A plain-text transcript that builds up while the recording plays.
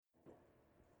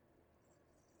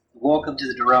Welcome to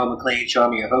the Darrell McClain Show.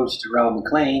 I'm your host, Darrell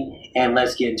McClain, and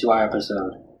let's get into our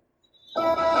episode.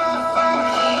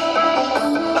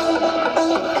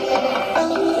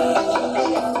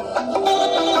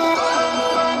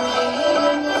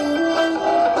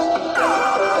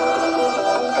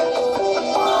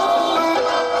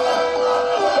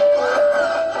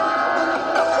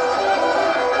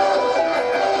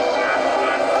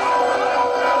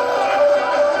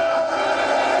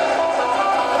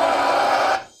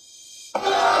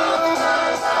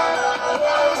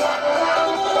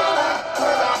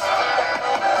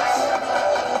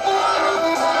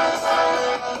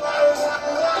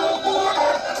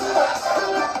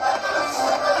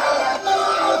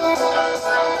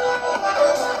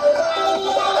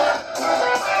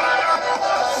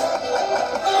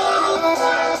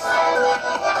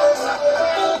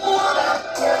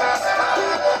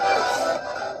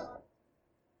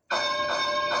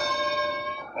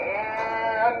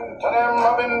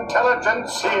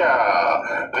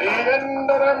 Intelligentsia, the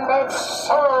endem of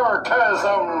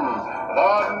sarcasm,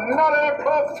 the nutty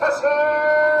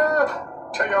professor,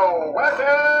 to your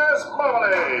whack-ass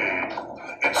marmalade.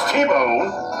 It's T-Bone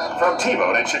from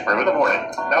T-Bone and Chick Brew in the Morning.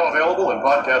 Now available in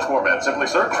podcast format. Simply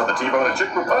search for the T-Bone and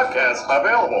Chick Brew podcast,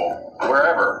 available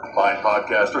wherever fine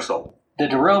podcasts are sold. The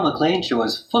Darrell McClain Show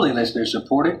is fully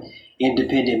listener-supported,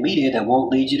 independent media that won't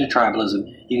lead you to tribalism.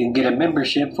 You can get a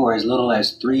membership for as little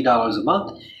as $3 a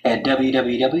month at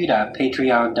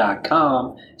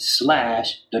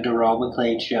www.patreon.com/The Darrell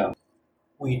McClain Show.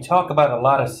 We talk about a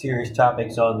lot of serious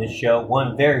topics on this show.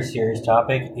 One very serious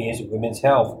topic is women's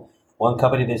health. One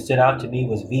company that stood out to me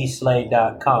was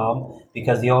vslay.com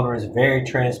because the owner is very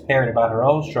transparent about her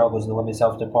own struggles in the women's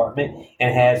health department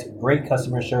and has great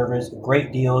customer service,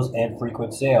 great deals, and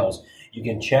frequent sales. You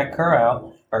can check her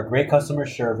out, her great customer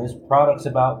service, products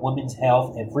about women's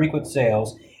health, and frequent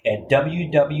sales at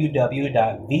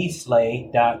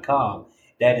www.vslay.com.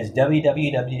 That is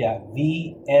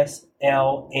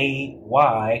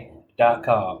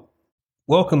www.vslay.com.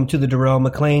 Welcome to the Darrell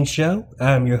McClain Show.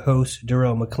 I'm your host,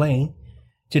 Darrell McClain.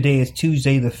 Today is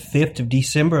Tuesday, the 5th of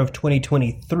December of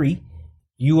 2023.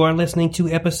 You are listening to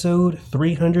episode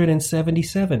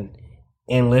 377,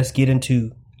 and let's get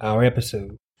into our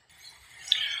episode.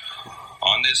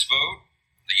 On this vote,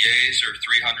 the yeas are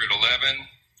 311,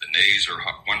 the nays are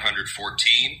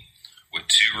 114, with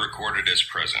 2 recorded as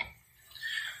present.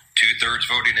 2/3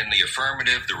 voting in the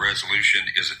affirmative, the resolution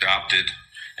is adopted,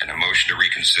 and a motion to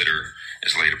reconsider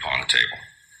is laid upon the table.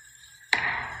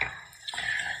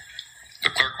 The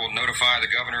clerk will notify the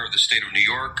governor of the state of New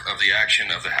York of the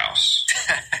action of the House.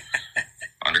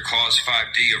 Under Clause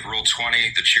 5D of Rule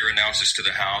 20, the chair announces to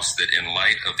the House that in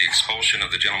light of the expulsion of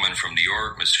the gentleman from New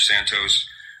York, Mr. Santos,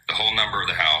 the whole number of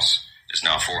the House is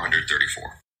now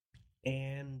 434.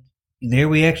 And there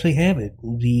we actually have it.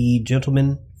 The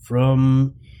gentleman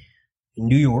from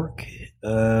New York,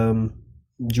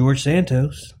 George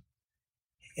Santos,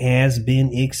 has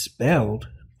been expelled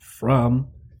from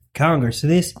Congress. So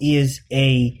this is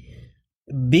a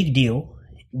big deal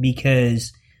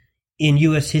because in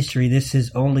U.S. history, this has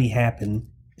only happened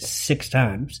 6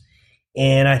 times.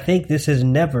 And I think this has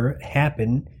never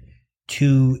happened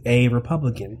to a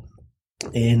Republican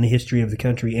in the history of the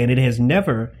country. And it has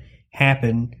never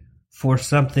happened for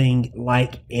something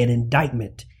like an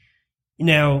indictment.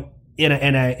 Now,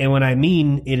 and when I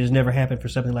mean it has never happened for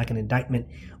something like an indictment,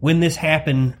 when this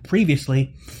happened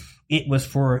previously, it was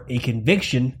for a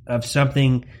conviction of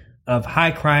something of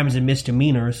high crimes and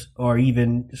misdemeanors, or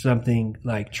even something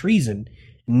like treason.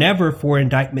 Never for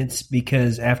indictments,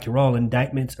 because after all,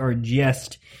 indictments are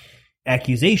just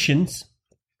accusations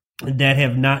that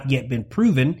have not yet been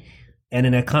proven. And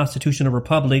in a constitutional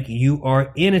republic, you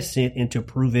are innocent until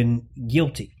proven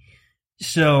guilty.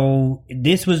 So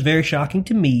this was very shocking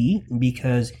to me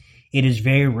because it is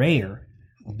very rare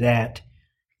that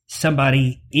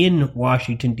somebody in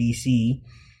Washington, D.C.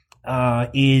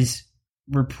 is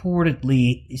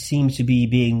reportedly seems to be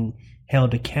being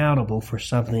held accountable for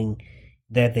something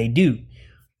that they do.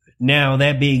 Now,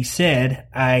 that being said,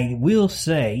 I will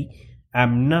say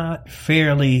I'm not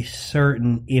fairly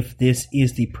certain if this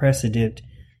is the precedent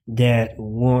that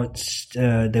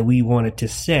we wanted to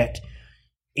set.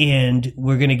 And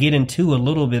we're going to get into a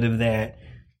little bit of that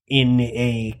in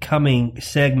a coming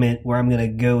segment where I'm going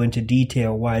to go into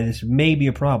detail why this may be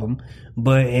a problem.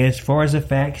 But as far as the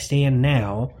facts stand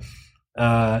now,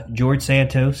 George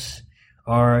Santos,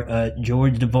 or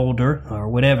George DeVolder, or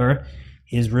whatever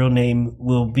his real name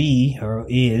will be or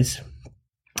is,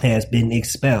 has been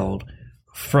expelled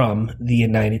from the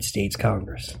United States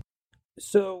Congress.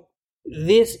 So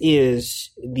This is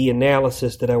the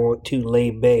analysis that I want to lay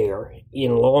bare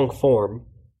in long form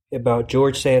about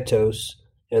George Santos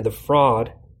and the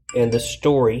fraud and the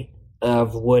story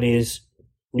of what is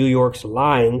New York's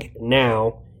lying,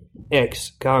 now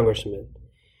ex-congressman.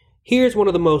 Here's one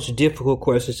of the most difficult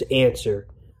questions to answer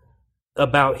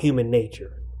about human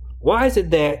nature. Why is it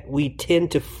that we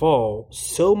tend to fall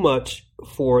so much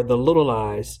for the little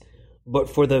lies, but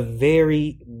for the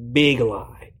very big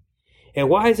lie? And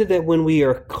why is it that when we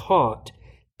are caught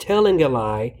telling a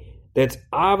lie that's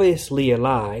obviously a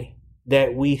lie,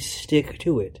 that we stick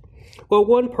to it? Well,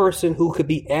 one person who could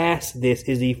be asked this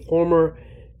is the former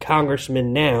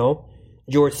congressman now,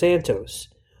 George Santos.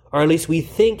 Or at least we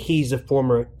think he's the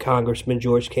former congressman,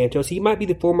 George Santos. He might be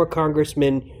the former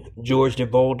congressman, George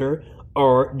DeVolder,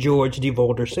 or George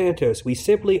DeVolder Santos. We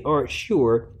simply aren't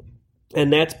sure,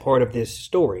 and that's part of this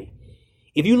story.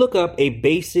 If you look up a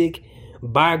basic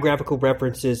biographical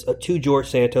references to George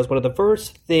Santos, one of the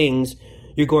first things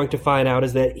you're going to find out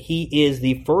is that he is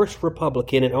the first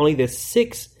Republican and only the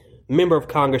sixth member of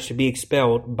Congress to be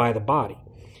expelled by the body.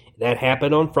 That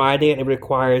happened on Friday, and it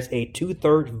requires a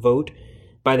 2/3 vote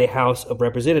by the House of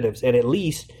Representatives, and at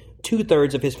least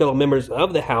 2/3 of his fellow members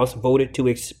of the House voted to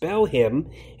expel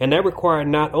him, and that required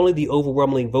not only the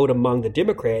overwhelming vote among the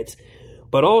Democrats,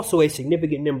 but also a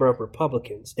significant number of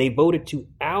Republicans. They voted to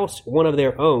oust one of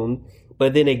their own,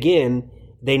 but then again,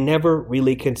 they never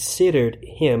really considered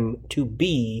him to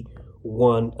be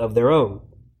one of their own.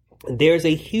 There's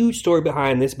a huge story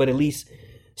behind this, but at least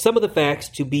some of the facts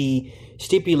to be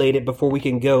stipulated before we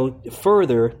can go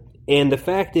further. And the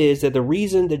fact is that the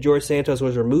reason that George Santos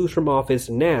was removed from office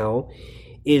now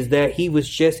is that he was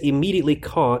just immediately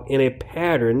caught in a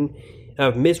pattern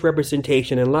of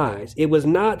misrepresentation and lies. It was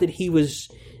not that he was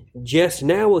just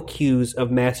now accused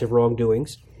of massive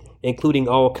wrongdoings, including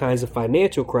all kinds of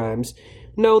financial crimes.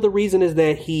 No, the reason is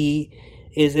that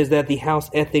is that the House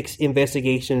Ethics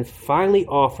investigation finally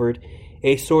offered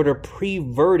a sort of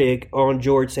pre-verdict on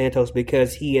George Santos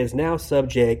because he is now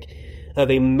subject of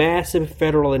a massive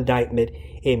federal indictment,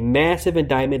 a massive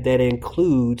indictment that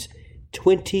includes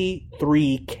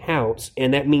 23 counts,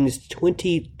 and that means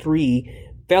 23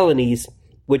 felonies,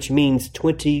 which means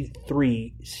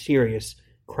 23 serious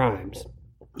crimes.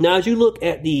 Now, as you look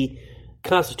at the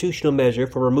constitutional measure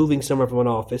for removing someone from an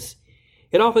office,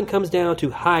 it often comes down to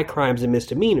high crimes and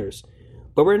misdemeanors,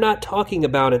 but we're not talking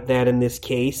about that in this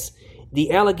case.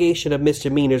 The allegation of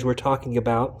misdemeanors, we're talking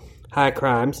about high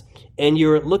crimes, and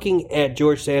you're looking at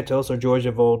George Santos or George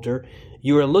DeVolder,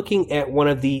 you are looking at one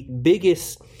of the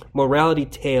biggest morality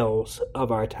tales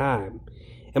of our time.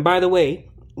 And by the way,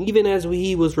 even as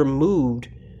he was removed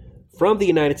from the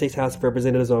United States House of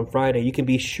Representatives on Friday, you can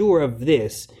be sure of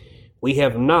this: we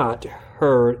have not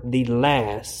heard the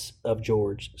last of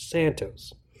George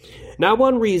Santos. Now,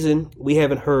 one reason we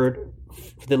haven't heard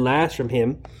the last from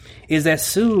him is that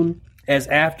soon as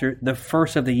after the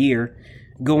first of the year,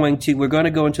 we're going to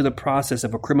go into the process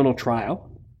of a criminal trial,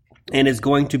 and it's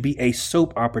going to be a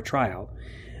soap opera trial.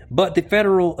 But the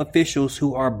federal officials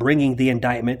who are bringing the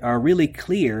indictment are really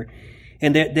clear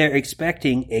in that they're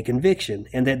expecting a conviction,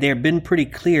 and that they've been pretty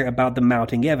clear about the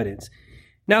mounting evidence.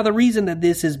 Now, the reason that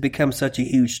this has become such a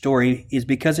huge story is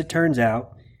because it turns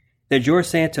out that George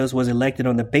Santos was elected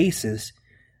on the basis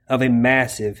of a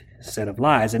massive set of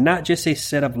lies, and not just a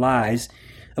set of lies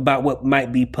about what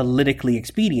might be politically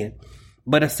expedient,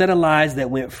 but a set of lies that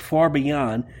went far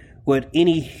beyond what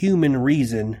any human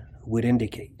reason would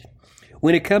indicate.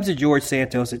 When it comes to George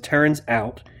Santos, it turns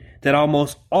out that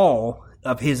almost all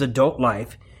of his adult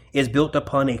life is built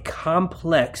upon a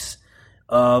complex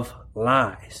of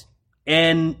lies.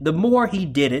 And the more he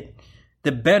did it,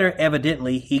 the better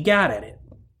evidently he got at it.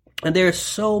 And there's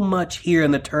so much here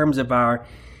in the terms of our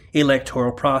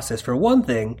electoral process. For one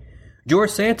thing,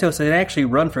 George Santos had actually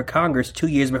run for Congress 2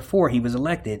 years before he was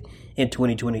elected in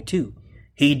 2022.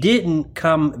 He didn't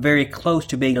come very close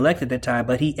to being elected at that time,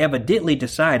 but he evidently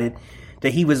decided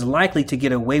that he was likely to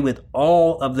get away with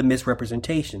all of the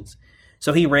misrepresentations.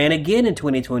 So he ran again in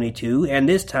 2022, and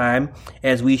this time,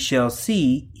 as we shall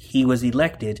see, he was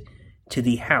elected to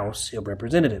the House of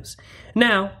Representatives.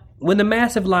 Now, when the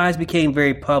massive lies became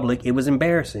very public, it was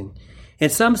embarrassing. In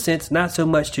some sense, not so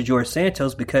much to George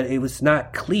Santos because it was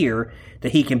not clear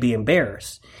that he can be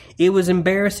embarrassed. It was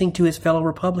embarrassing to his fellow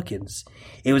Republicans.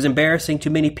 It was embarrassing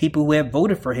to many people who have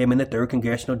voted for him in the 3rd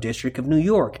Congressional District of New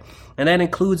York, and that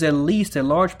includes at least a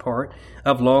large part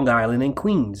of Long Island and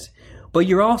Queens. But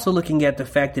you're also looking at the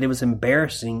fact that it was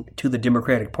embarrassing to the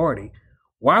Democratic Party.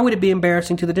 Why would it be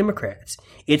embarrassing to the Democrats?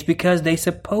 It's because they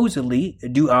supposedly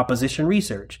do opposition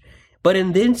research. But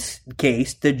in this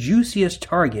case, the juiciest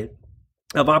target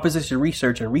of opposition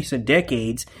research in recent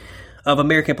decades of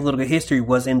American political history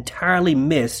was entirely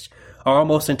missed, or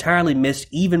almost entirely missed,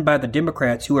 even by the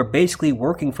Democrats, who are basically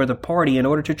working for the party in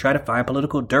order to try to find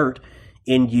political dirt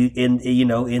in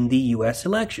the U.S.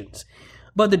 elections.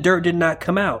 But the dirt did not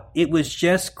come out. It was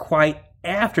just quite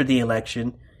after the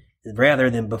election rather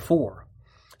than before.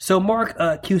 So Mark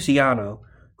Cusiano,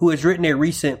 who has written a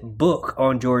recent book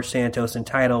on George Santos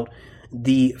entitled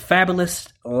The Fabulous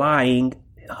Lying,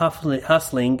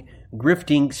 Hustling,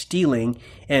 Grifting, Stealing,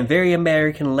 and Very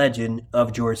American Legend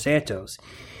of George Santos.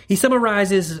 He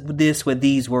summarizes this with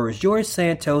these words: George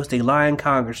Santos, the lying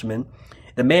congressman,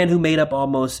 the man who made up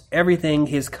almost everything,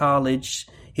 his college,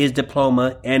 his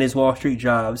diploma, and his Wall Street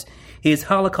jobs, his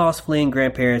Holocaust-fleeing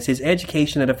grandparents, his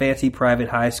education at a fancy private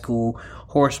high school,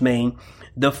 Horsemane,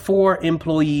 the 4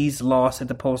 employees lost at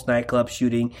the Pulse nightclub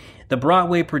shooting, the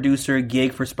Broadway producer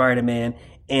gig for Spider-Man,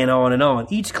 and on and on.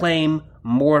 Each claim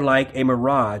more like a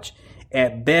mirage,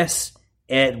 at best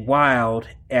at wild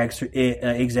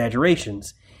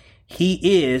exaggerations.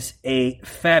 He is a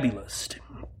fabulist.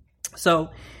 So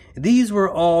these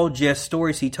were all just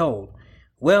stories he told.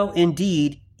 Well,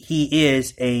 indeed, he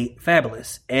is a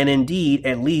fabulist. And indeed,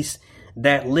 at least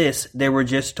that list, there were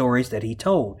just stories that he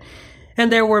told.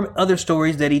 And there were other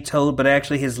stories that he told, but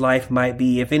actually his life might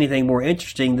be, if anything, more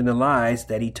interesting than the lies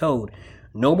that he told.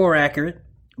 No more accurate,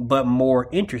 but more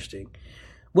interesting.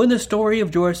 When the story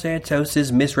of George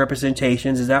Santos's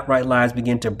misrepresentations, his outright lies,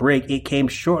 began to break, it came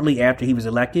shortly after he was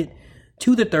elected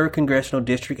to the 3rd Congressional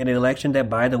District in an election that,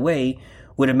 by the way,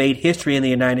 would have made history in the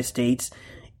United States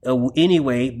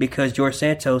anyway, because George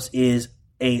Santos is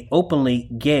openly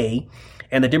gay,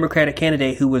 and the Democratic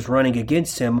candidate who was running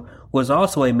against him was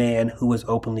also a man who was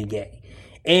openly gay.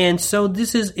 And so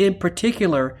this is in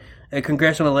particular a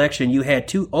congressional election. You had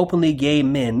 2 openly gay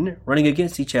men running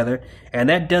against each other, and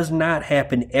that does not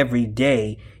happen every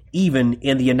day, even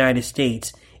in the United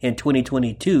States in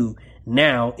 2022,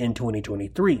 now in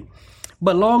 2023.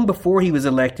 But long before he was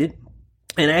elected,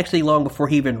 and actually long before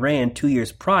he even ran 2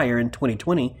 years prior in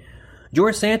 2020,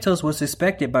 George Santos was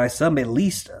suspected by some, at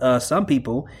least some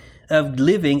people, of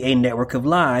living a network of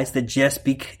lies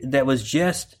that was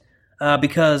just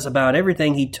because about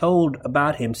everything he told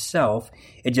about himself,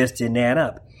 it just didn't add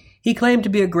up. He claimed to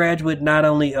be a graduate not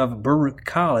only of Baruch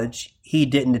College, he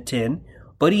didn't attend,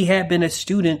 but he had been a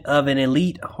student of an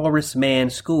elite Horace Mann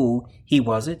school, he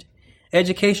wasn't.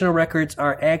 Educational records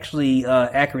are actually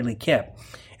accurately kept.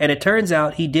 And it turns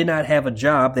out he did not have a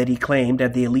job that he claimed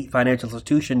at the elite financial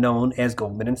institution known as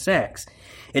Goldman Sachs.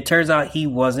 It turns out he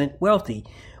wasn't wealthy,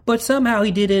 but somehow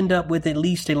he did end up with at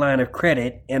least a line of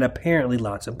credit and apparently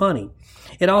lots of money.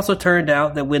 It also turned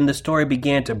out that when the story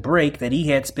began to break that he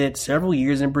had spent several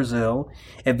years in Brazil,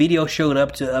 a video showed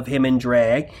up of him in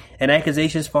drag, and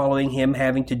accusations following him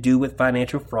having to do with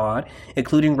financial fraud,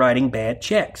 including writing bad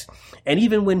checks. And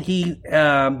even when he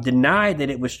denied that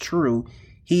it was true,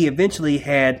 he eventually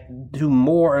had to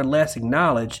more or less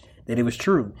acknowledge that it was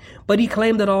true. But he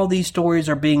claimed that all these stories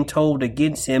are being told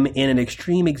against him in an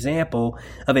extreme example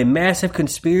of a massive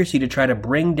conspiracy to try to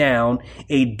bring down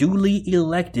a duly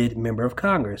elected member of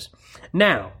Congress.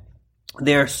 Now,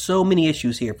 there are so many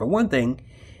issues here. For one thing,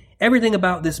 everything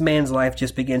about this man's life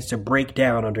just begins to break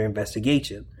down under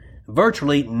investigation.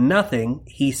 Virtually nothing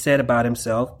he said about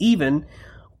himself, even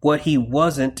what he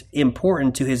wasn't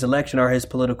important to his election or his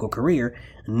political career,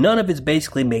 none of it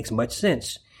basically makes much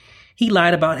sense. He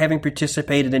lied about having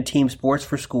participated in team sports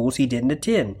for schools he didn't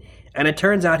attend, and it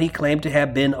turns out he claimed to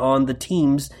have been on the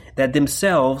teams that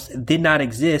themselves did not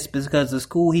exist because the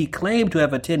school he claimed to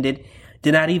have attended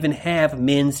did not even have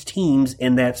men's teams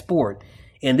in that sport.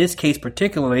 In this case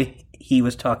particularly, he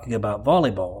was talking about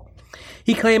volleyball.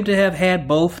 He claimed to have had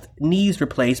both knees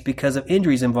replaced because of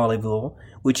injuries in volleyball,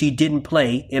 which he didn't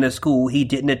play in a school he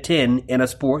didn't attend in a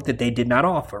sport that they did not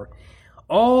offer.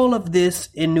 All of this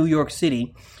in New York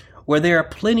City, where there are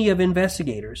plenty of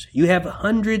investigators. You have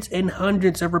hundreds and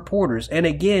hundreds of reporters. And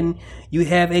again, you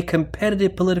have a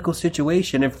competitive political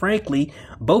situation. And frankly,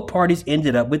 both parties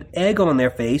ended up with egg on their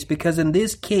face because in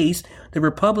this case, the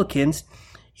Republicans,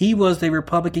 he was the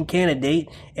Republican candidate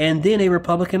and then a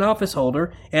Republican office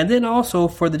holder. And then also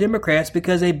for the Democrats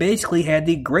because they basically had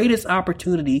the greatest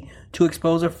opportunity to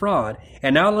expose a fraud.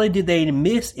 And not only did they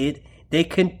miss it, they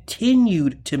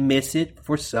continued to miss it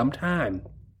for some time.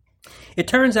 It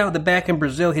turns out that back in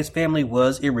Brazil, his family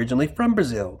was originally from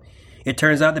Brazil. It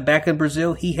turns out that back in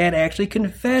Brazil, he had actually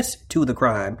confessed to the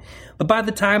crime. But by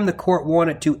the time the court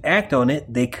wanted to act on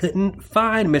it, they couldn't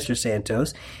find Mr.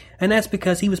 Santos. And that's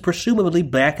because he was presumably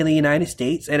back in the United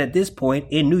States and at this point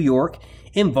in New York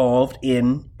involved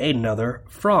in another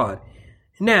fraud.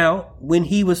 Now, when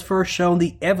he was first shown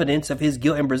the evidence of his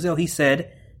guilt in Brazil, he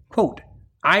said, quote,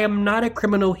 "I am not a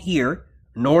criminal here,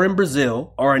 nor in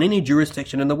Brazil, or in any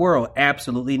jurisdiction in the world.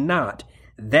 Absolutely not.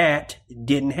 That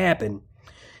didn't happen."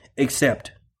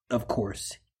 Except, of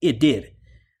course, it did.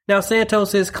 Now,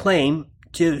 Santos' claim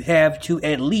to have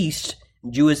at least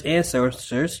Jewish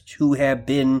ancestors who have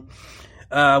been,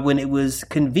 when it was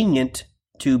convenient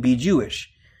to be Jewish.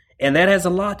 And that has a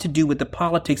lot to do with the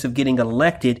politics of getting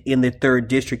elected in the 3rd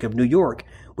District of New York,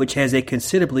 which has a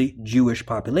considerably Jewish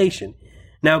population.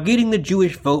 Now, getting the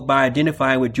Jewish vote by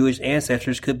identifying with Jewish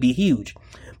ancestors could be huge.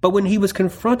 But when he was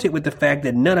confronted with the fact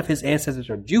that none of his ancestors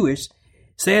are Jewish,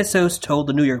 Santos told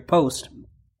the New York Post,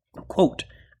 quote,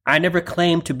 "I never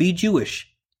claimed to be Jewish.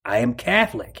 I am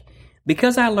Catholic.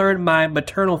 Because I learned my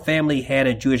maternal family had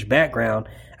a Jewish background,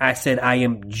 I said I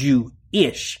am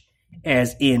Jewish,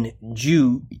 as in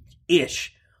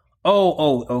Jew-ish."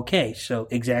 Oh, okay, so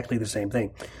exactly the same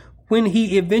thing. When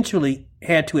he eventually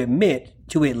had to admit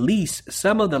to at least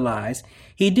some of the lies,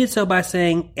 he did so by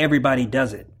saying everybody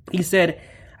does it. He said,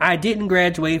 "I didn't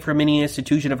graduate from any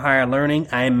institution of higher learning.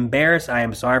 I am embarrassed. I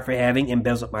am sorry for having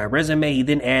embezzled my resume." He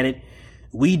then added,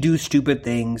 "We do stupid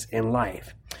things in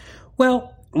life."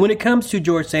 Well, when it comes to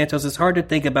George Santos, it's hard to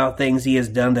think about things he has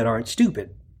done that aren't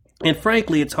stupid. And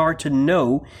frankly, it's hard to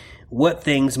know what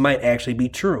things might actually be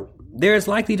true. There is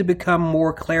likely to become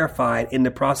more clarified in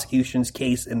the prosecution's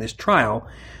case in this trial,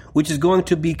 which is going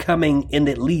to be coming in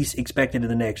at least expected in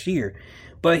the next year.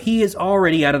 But he is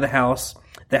already out of the House.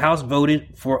 The House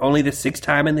voted for only the 6th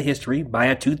time in the history by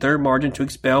a 2/3 margin to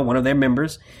expel one of their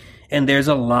members. And there's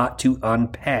a lot to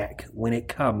unpack when it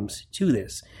comes to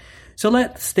this. So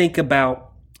let's think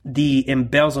about the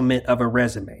embezzlement of a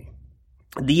resume,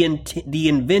 the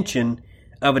invention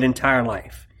of an entire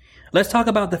life. Let's talk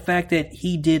about the fact that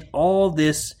he did all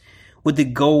this with the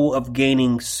goal of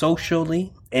gaining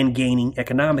socially and gaining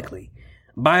economically.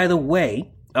 By the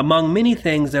way, among many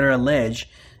things that are alleged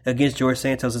against George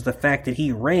Santos is the fact that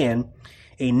he ran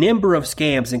a number of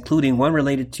scams, including one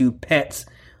related to pets,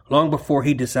 long before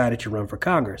he decided to run for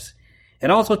Congress. It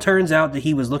also turns out that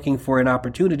he was looking for an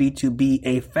opportunity to be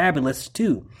a fabulous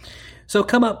too. So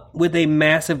come up with a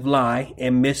massive lie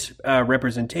and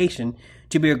misrepresentation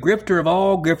to be a grifter of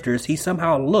all grifters. He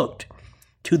somehow looked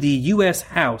to the U.S.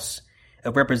 House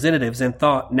of Representatives and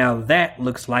thought, now that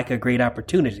looks like a great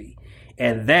opportunity.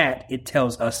 And that it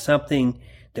tells us something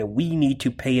that we need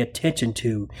to pay attention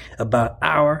to about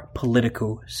our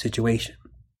political situation.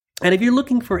 And if you're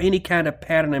looking for any kind of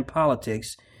pattern in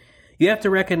politics, you have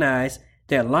to recognize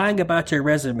that lying about your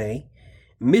resume,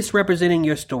 misrepresenting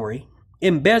your story,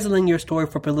 embezzling your story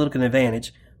for political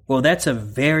advantage, well, that's a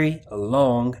very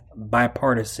long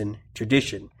bipartisan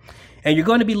tradition. And you're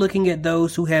going to be looking at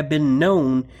those who have been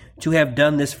known to have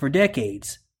done this for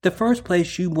decades. The first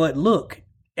place you would look,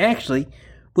 actually,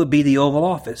 would be the Oval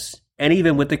Office, and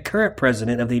even with the current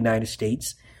president of the United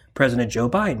States, President Joe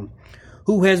Biden,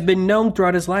 who has been known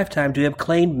throughout his lifetime to have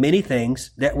claimed many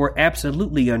things that were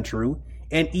absolutely untrue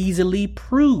and easily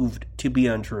proved to be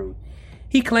untrue.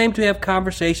 He claimed to have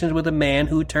conversations with a man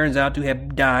who turns out to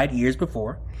have died years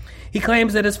before. He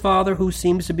claims that his father, who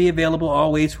seems to be available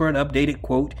always for an updated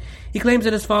quote, he claims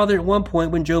that his father at one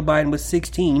point when Joe Biden was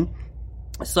 16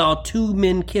 saw 2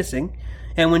 men kissing,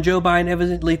 and when Joe Biden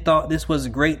evidently thought this was a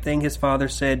great thing, his father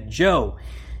said, "Joe,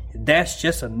 that's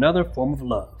just another form of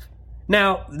love."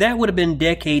 Now, that would have been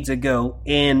decades ago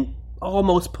and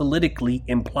almost politically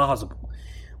implausible.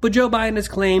 But Joe Biden has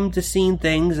claimed to seen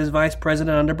things as vice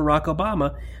president under Barack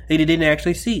Obama that he didn't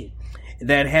actually see,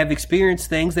 that have experienced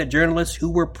things that journalists who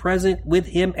were present with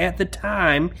him at the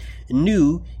time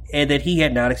knew and that he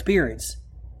had not experienced.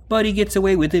 But he gets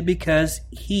away with it because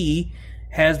he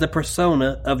has the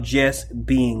persona of just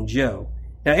being Joe.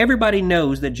 Now, everybody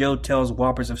knows that Joe tells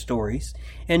whoppers of stories,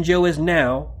 and Joe is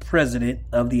now president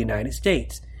of the United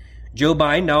States. Joe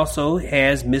Biden also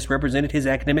has misrepresented his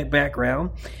academic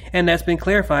background, and that's been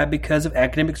clarified because of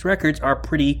academics records are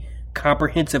pretty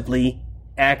comprehensively,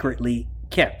 accurately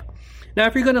kept. Now,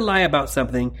 if you're going to lie about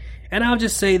something, and I'll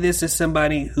just say this as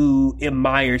somebody who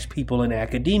admires people in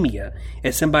academia,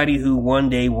 as somebody who one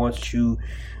day wants to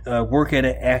work at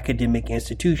an academic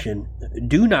institution,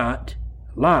 do not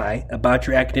lie about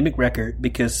your academic record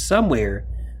because somewhere,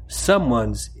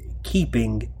 someone's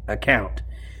keeping account.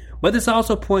 But this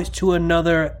also points to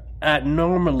another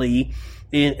anomaly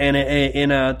in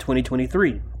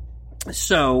 2023.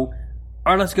 So,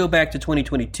 or let's go back to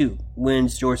 2022 when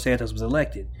George Santos was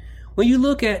elected. When you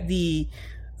look at the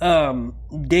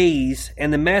days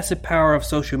and the massive power of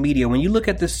social media, when you look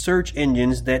at the search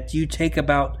engines that you take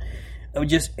about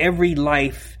just every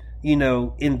life,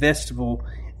 investable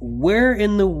where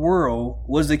in the world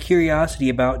was the curiosity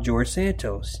about George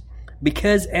Santos?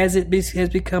 Because as it has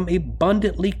become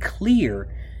abundantly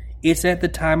clear, it's at the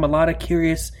time a lot of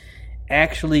curious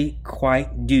actually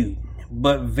quite do,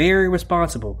 but very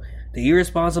responsible. The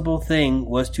irresponsible thing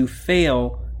was to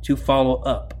fail to follow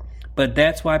up. But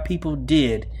that's why people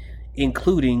did,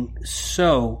 including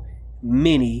so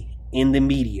many in the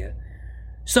media.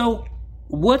 So,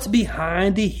 what's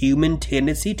behind the human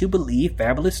tendency to believe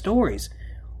fabulous stories?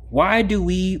 Why do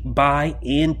we buy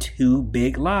into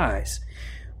big lies?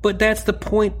 But that's the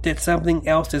point, that something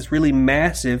else that's really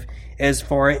massive as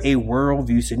far as a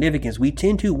worldview significance. We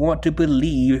tend to want to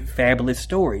believe fabulous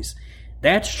stories.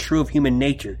 That's true of human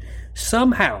nature.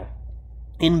 Somehow,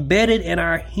 embedded in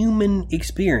our human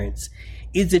experience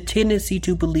is a tendency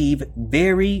to believe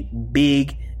very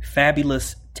big,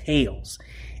 fabulous tales.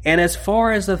 And as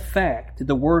far as the fact,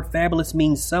 the word fabulous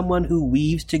means someone who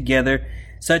weaves together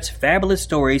such fabulous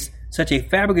stories, such a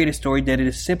fabricated story that it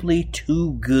is simply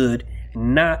too good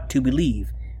not to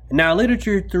believe. Now,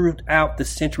 literature throughout the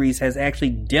centuries has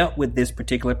actually dealt with this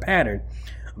particular pattern.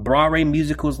 Broadway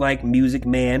musicals like Music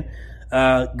Man,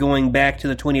 going back to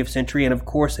the 20th century, and of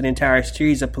course an entire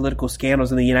series of political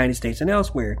scandals in the United States and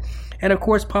elsewhere. And of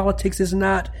course politics is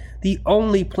not the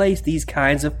only place these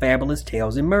kinds of fabulous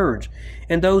tales emerge.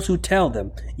 And those who tell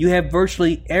them, you have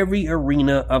virtually every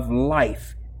arena of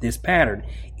life this pattern.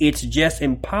 It's just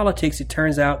in politics it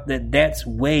turns out that that's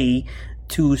way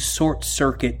to short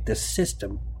circuit the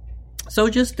system. So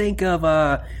just think of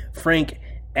Frank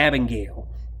Abagnale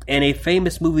and a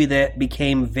famous movie that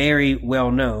became very well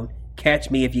known,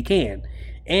 Catch Me If You Can.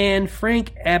 And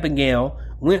Frank Abagnale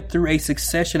went through a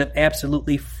succession of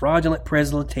absolutely fraudulent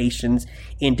presentations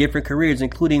in different careers,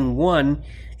 including one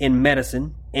in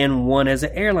medicine and one as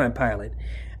an airline pilot.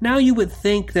 Now you would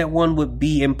think that one would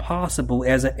be impossible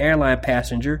as an airline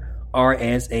passenger or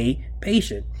as a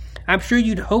patient. I'm sure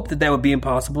you'd hope that that would be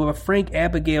impossible, but Frank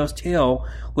Abagnale's tale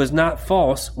was not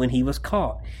false when he was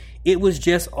caught. It was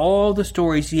just all the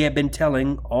stories he had been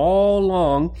telling all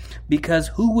along, because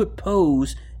who would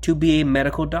pose to be a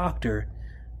medical doctor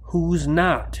who's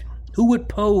not? Who would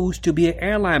pose to be an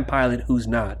airline pilot who's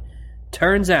not?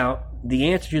 Turns out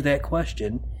the answer to that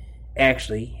question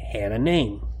actually had a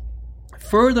name.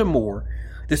 Furthermore,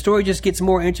 the story just gets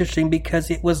more interesting because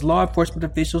it was law enforcement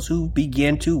officials who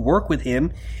began to work with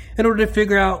him in order to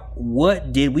figure out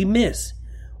what did we miss,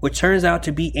 which turns out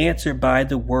to be answered by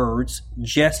the words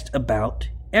just about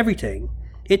everything.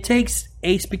 It takes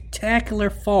a spectacular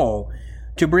fall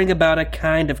to bring about a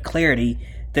kind of clarity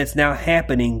that's now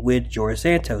happening with George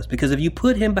Santos, because if you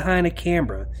put him behind a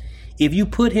camera, if you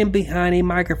put him behind a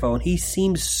microphone, he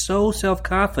seems so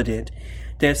self-confident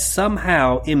that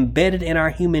somehow embedded in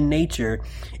our human nature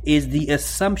is the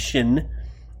assumption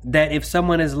that if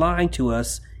someone is lying to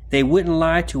us, they wouldn't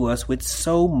lie to us with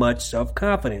so much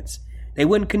self-confidence. They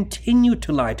wouldn't continue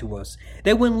to lie to us.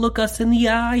 They wouldn't look us in the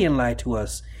eye and lie to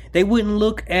us. They wouldn't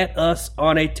look at us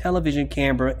on a television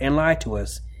camera and lie to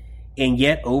us. And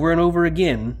yet, over and over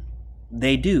again,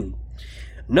 they do.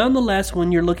 Nonetheless,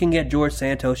 when you're looking at George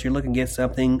Santos, you're looking at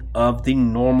something of the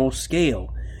normal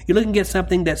scale. You're looking at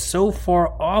something that's so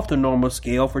far off the normal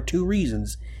scale for two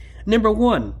reasons. Number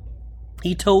one,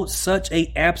 he told such an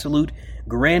absolute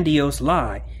grandiose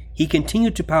lie. He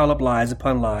continued to pile up lies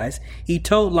upon lies. He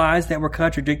told lies that were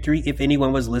contradictory if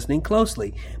anyone was listening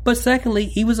closely. But secondly,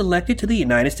 he was elected to the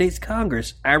United States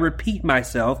Congress. I repeat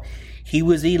myself, he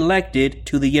was elected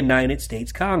to the United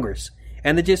States Congress.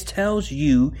 And that just tells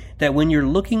you that when you're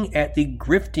looking at the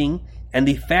grifting and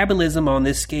the fabulism on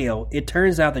this scale, it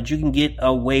turns out that you can get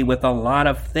away with a lot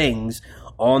of things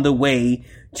on the way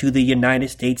to the United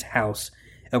States House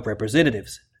of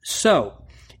Representatives. So,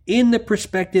 in the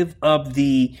perspective of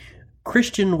the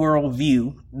Christian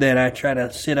worldview that I try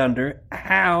to sit under,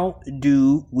 how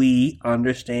do we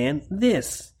understand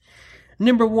this?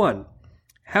 Number one,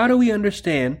 how do we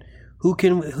understand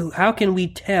how can we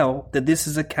tell that this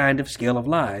is a kind of scale of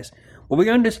lies? Well,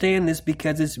 we understand this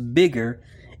because it's bigger,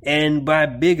 and by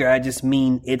bigger, I just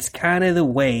mean it's kind of the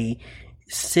way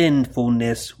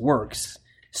sinfulness works.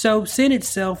 So sin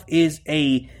itself is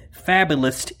a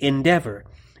fabulous endeavor.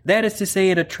 That is to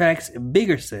say, it attracts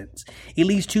bigger sins. It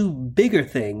leads to bigger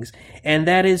things, and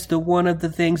that is the one of the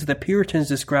things the Puritans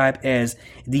describe as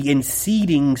the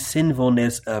exceeding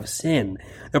sinfulness of sin.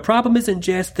 The problem isn't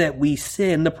just that we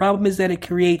sin. The problem is that it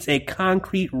creates a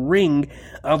concrete ring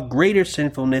of greater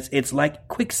sinfulness. It's like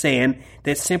quicksand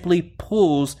that simply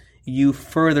pulls you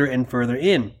further and further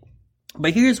in.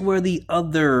 But here's where the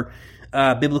other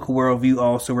biblical worldview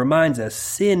also reminds us.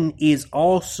 Sin is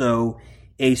also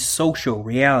a social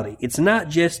reality. It's not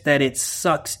just that it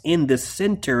sucks in the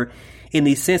center in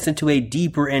the sense into a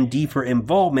deeper and deeper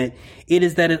involvement. It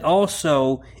is that it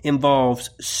also involves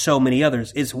so many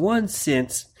others. It's one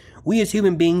sense we as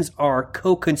human beings are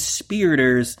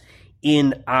co-conspirators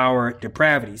in our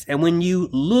depravities. And when you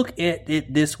look at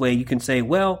it this way, you can say,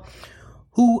 well,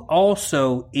 who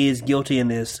also is guilty in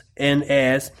this? And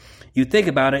as you think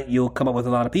about it, you'll come up with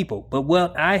a lot of people. But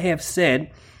what I have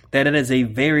said, that it is a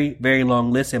very, very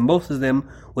long list, and most of them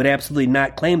would absolutely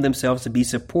not claim themselves to be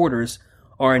supporters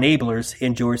or enablers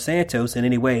in George Santos in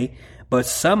any way, but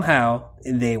somehow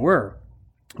they were.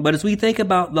 But as we think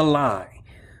about the lie,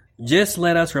 just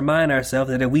let us remind ourselves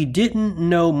that if we didn't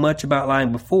know much about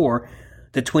lying before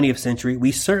the 20th century,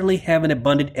 we certainly have an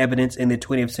abundant evidence in the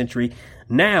 20th century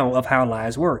now of how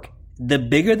lies work. The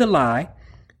bigger the lie,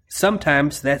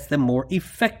 sometimes that's the more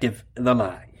effective the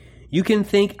lie. You can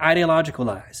think ideological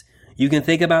lies. You can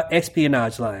think about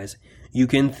espionage lies. You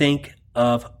can think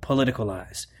of political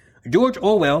lies. George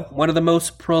Orwell, one of the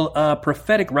most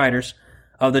prophetic writers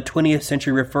of the 20th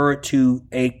century, referred to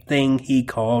a thing he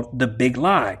called the big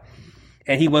lie.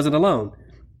 And he wasn't alone.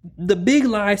 The big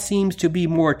lie seems to be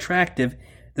more attractive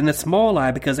than the small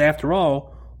lie because, after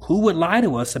all, who would lie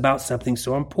to us about something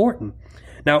so important?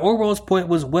 Now, Orwell's point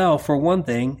was, well, for one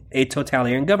thing, a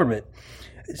totalitarian government.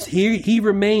 Here he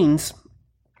remains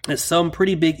some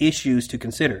pretty big issues to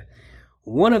consider.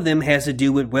 One of them has to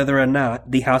do with whether or not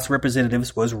the House of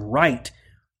Representatives was right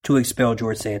to expel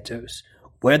George Santos.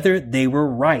 Whether they were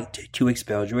right to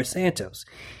expel George Santos.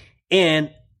 And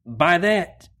by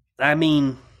that, I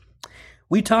mean,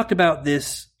 we talked about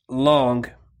this long,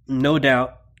 no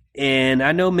doubt. And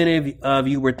I know many of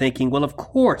you were thinking, well, of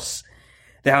course,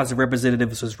 the House of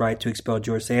Representatives was right to expel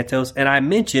George Santos. And I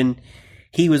mentioned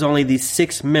he was only the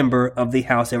 6th member of the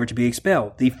House ever to be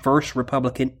expelled, the first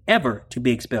Republican ever to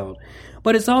be expelled.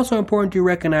 But it's also important to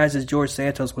recognize that George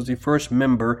Santos was the first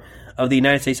member of the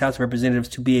United States House of Representatives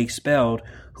to be expelled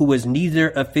who was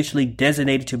neither officially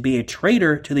designated to be a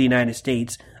traitor to the United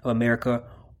States of America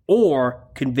or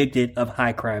convicted of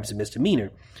high crimes and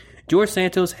misdemeanor. George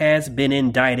Santos has been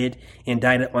indicted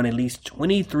on at least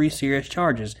 23 serious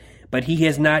charges, but he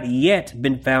has not yet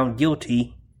been found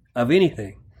guilty of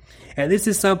anything. And this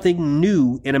is something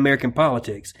new in American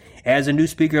politics. As a new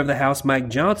Speaker of the House, Mike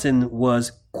Johnson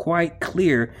was quite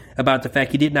clear about the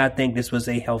fact he did not think this was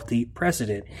a healthy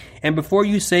precedent. And before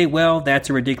you say, well, that's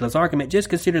a ridiculous argument, just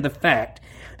consider the fact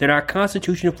that our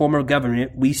constitutional form of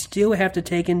government, we still have to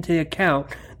take into account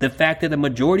the fact that the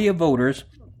majority of voters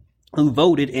who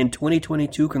voted in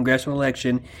 2022 congressional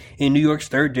election in New York's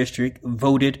 3rd District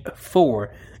voted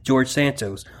for George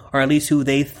Santos, or at least who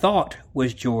they thought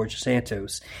was George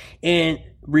Santos. And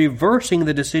reversing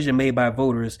the decision made by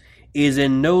voters is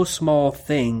in no small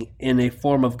thing in a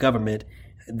form of government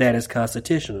that is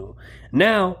constitutional.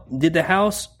 Now, did the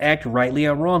House act rightly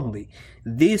or wrongly?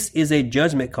 This is a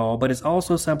judgment call, but it's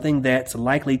also something that's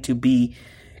likely to be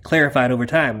clarified over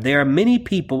time. There are many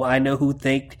people I know who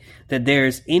think that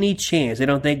there's any chance, they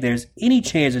don't think there's any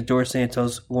chance that George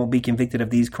Santos won't be convicted of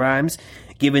these crimes,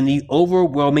 given the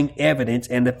overwhelming evidence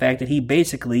and the fact that he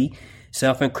basically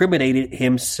self-incriminated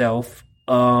himself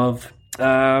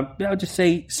I'll just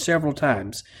say several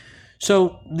times.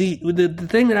 So the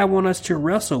thing that I want us to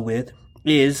wrestle with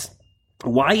is,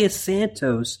 why is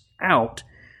Santos out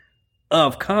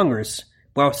of Congress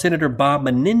while Senator Bob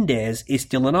Menendez is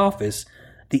still in office?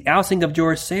 The ousting of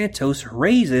George Santos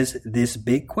raises this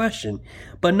big question,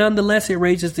 but nonetheless it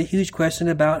raises the huge question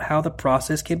about how the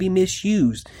process can be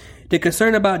misused. The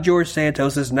concern about George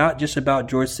Santos is not just about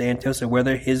George Santos and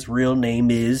whether his real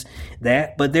name is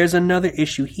that, but there's another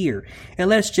issue here. And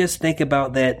let's just think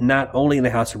about that not only in the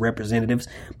House of Representatives,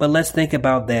 but let's think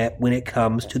about that when it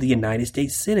comes to the United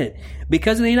States Senate.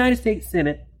 Because in the United States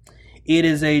Senate, it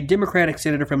is a Democratic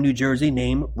senator from New Jersey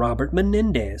named Robert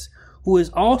Menendez, who is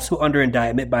also under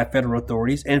indictment by federal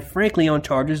authorities and frankly on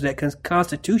charges that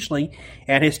constitutionally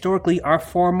and historically are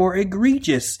far more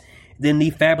egregious than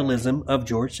the fabulism of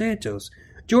George Santos.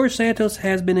 George Santos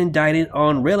has been indicted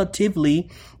on relatively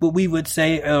what we would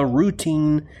say a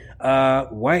routine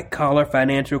white-collar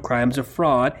financial crimes of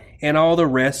fraud and all the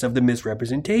rest of the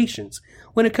misrepresentations.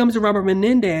 When it comes to Robert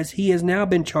Menendez, he has now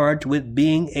been charged with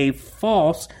being a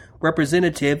false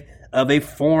representative of a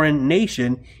foreign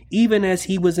nation, even as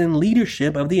he was in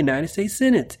leadership of the United States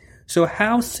Senate. So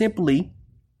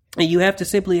you have to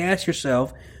simply ask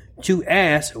yourself, to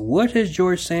ask, what has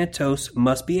George Santos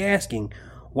must be asking?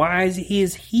 Why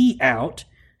is he out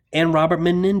and Robert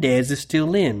Menendez is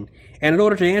still in? And in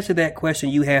order to answer that question,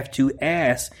 you have to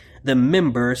ask the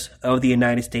members of the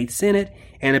United States Senate,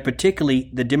 and particularly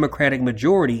the Democratic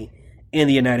majority in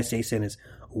the United States Senate.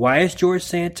 Why is George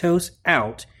Santos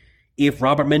out if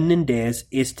Robert Menendez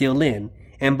is still in?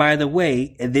 And by the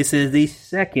way, this is the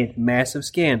second massive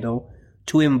scandal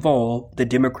to involve the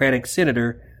Democratic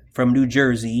senator from New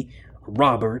Jersey,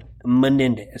 Robert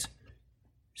Menendez.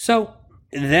 So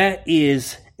that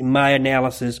is my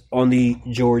analysis on the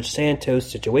George Santos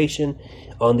situation,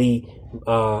 on the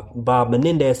Bob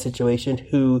Menendez situation,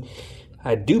 who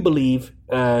I do believe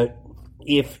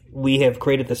if we have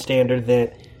created the standard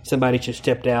that somebody should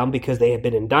step down because they have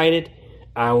been indicted,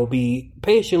 I will be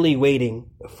patiently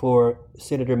waiting for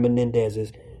Senator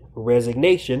Menendez's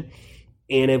resignation.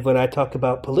 And if when I talk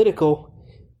about political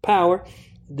power,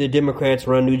 the Democrats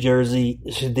run New Jersey.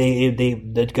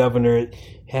 The governor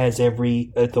has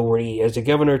every authority as a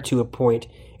governor to appoint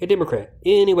a Democrat.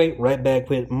 Anyway, right back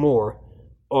with more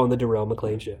on the Darrell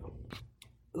McClain Show.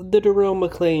 The Darrell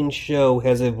McClain Show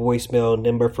has a voicemail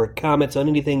number for comments on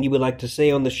anything you would like to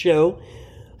say on the show.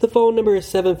 The phone number is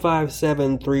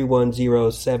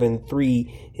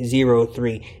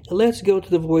 757-310-7303. Let's go to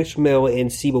the voicemail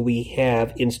and see what we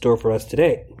have in store for us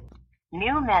today.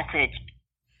 New message.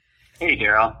 Hey,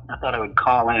 Daryl. I thought I would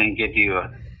call in and give you a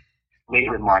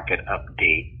labor market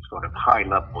update, sort of high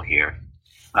level here.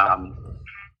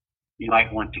 You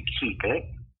might want to keep it.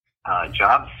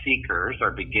 Job seekers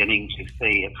are beginning to say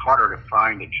it's harder to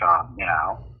find a job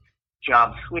now.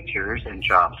 Job switchers and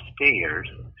job stayers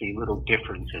see little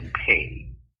difference in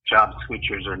pay. Job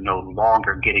switchers are no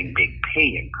longer getting big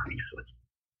pay increases.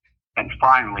 And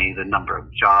finally, the number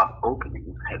of job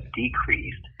openings has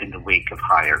decreased in the wake of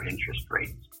higher interest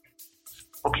rates.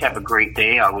 Hope you have a great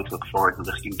day. I always look forward to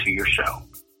listening to your show.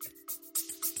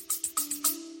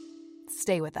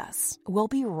 Stay with us. We'll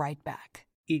be right back.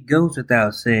 It goes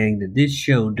without saying that this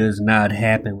show does not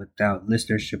happen without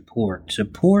listener support.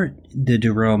 Support the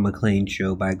Darrell McClain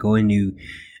Show by going to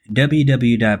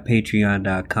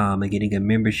www.patreon.com and getting a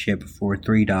membership for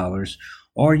 $3.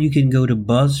 Or you can go to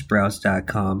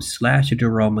buzzsprouts.com/The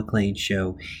Darrell McClain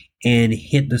Show and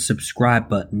hit the subscribe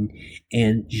button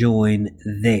and join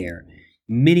there.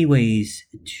 Many ways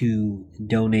to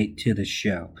donate to the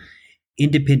show.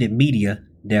 Independent media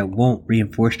that won't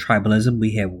reinforce tribalism.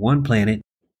 We have one planet.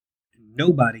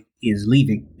 Nobody is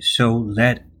leaving, so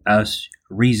let us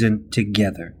reason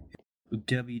together.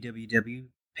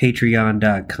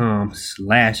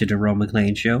 www.patreon.com/The Darrell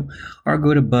McClain Show, or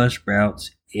go to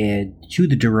Buzzsprouts and to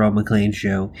The Darrell McClain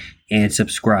Show and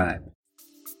subscribe.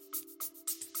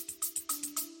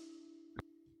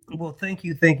 Well, thank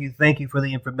you for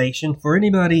the information. For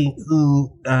anybody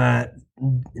who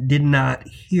did not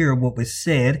hear what was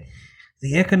said,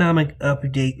 the economic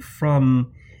update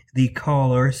from the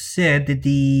caller said that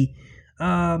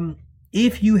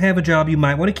if you have a job, you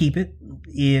might want to keep it.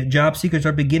 Job seekers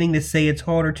are beginning to say it's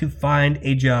harder to find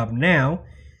a job now.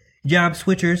 Job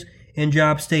switchers and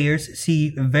job stayers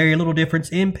see very little difference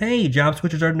in pay. Job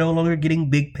switchers are no longer getting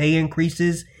big pay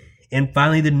increases. And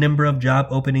finally, the number of job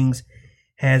openings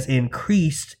has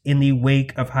increased in the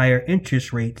wake of higher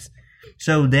interest rates.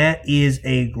 So that is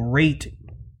a great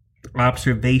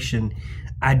observation.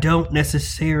 I don't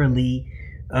necessarily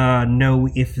know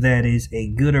if that is a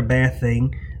good or bad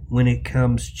thing when it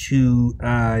comes to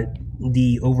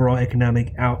the overall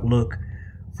economic outlook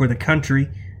for the country.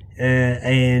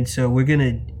 And so we're going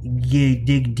to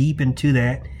dig deep into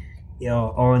that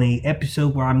on a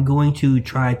episode where I'm going to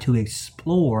try to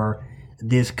explore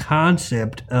this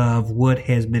concept of what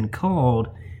has been called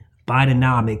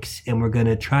Bidenomics, and we're going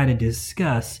to try to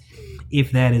discuss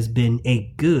if that has been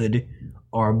a good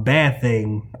or bad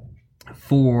thing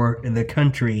for the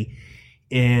country.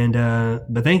 And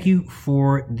but thank you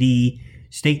for the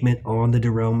statement on the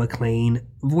Darrell McClain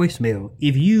voicemail.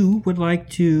 If you would like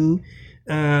to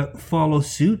follow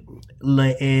suit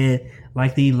like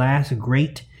the last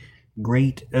great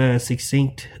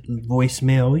succinct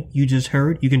voicemail you just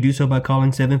heard, you can do so by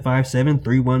calling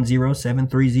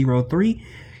 757-310-7303.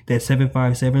 That's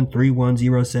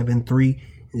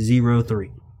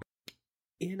 757-310-7303.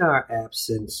 In our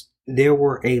absence, there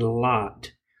were a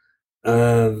lot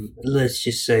of, let's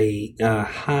just say,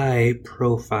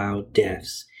 high-profile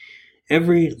deaths.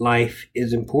 Every life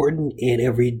is important, and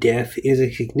every death is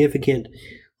a significant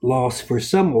loss for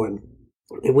someone.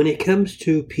 And when it comes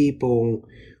to people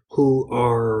who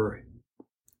are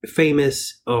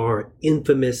famous or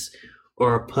infamous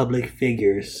or public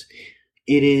figures,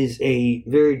 it is a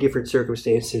very different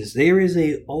circumstances. There is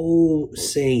a old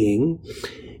saying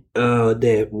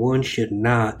that one should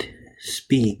not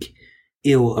speak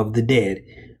ill of the dead.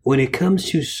 When it comes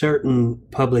to certain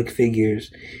public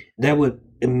figures, that would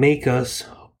make us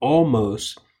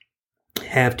almost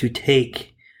have to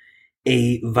take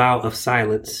a vow of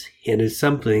silence, and it's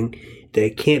something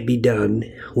that can't be done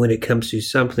when it comes to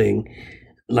something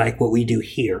like what we do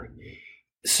here.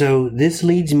 So this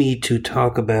leads me to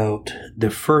talk about the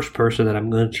first person that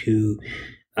I'm going to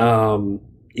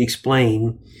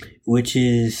explain, which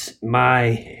is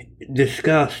my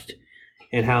disgust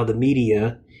and how the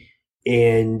media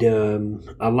and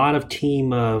a lot of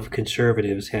team of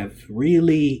conservatives have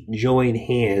really joined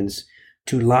hands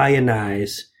to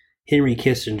lionize Henry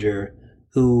Kissinger,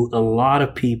 who a lot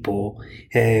of people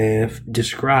have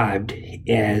described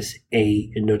as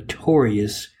a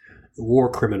notorious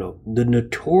war criminal. The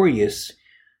notorious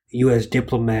U.S.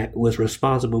 diplomat was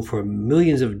responsible for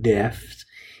millions of deaths,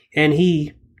 and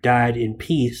he died in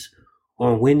peace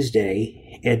on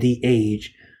Wednesday at the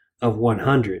age of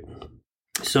 100.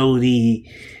 So the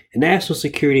National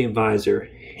Security Advisor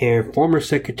and former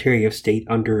Secretary of State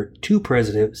under two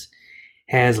presidents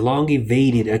has long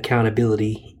evaded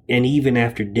accountability, and even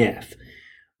after death.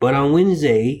 But on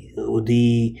Wednesday,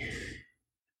 the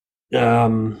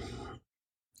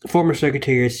former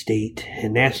Secretary of State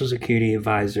and National Security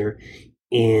Advisor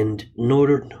and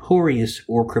notorious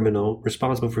war criminal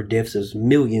responsible for deaths of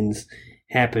millions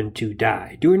happened to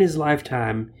die. During his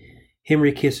lifetime,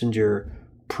 Henry Kissinger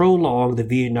prolonged the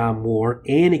Vietnam War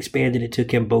and expanded it to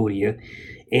Cambodia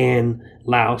and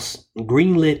Laos,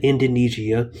 greenlit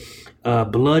Indonesia,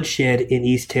 bloodshed in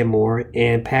East Timor,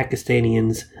 and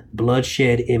Pakistanians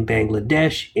bloodshed in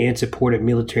Bangladesh, and supported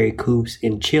military coups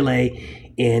in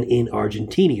Chile and in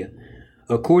Argentina.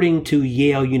 According to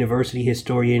Yale University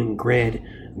historian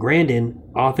Grandin,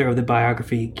 author of the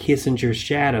biography Kissinger's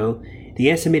Shadow, the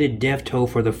estimated death toll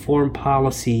for the foreign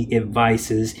policy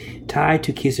advices tied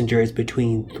to Kissinger is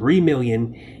between 3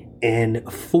 million and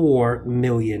 4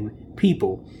 million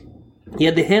people.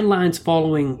 Yet the headlines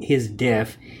following his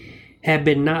death have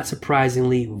been not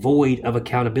surprisingly void of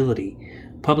accountability.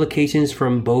 Publications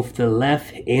from both the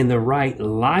left and the right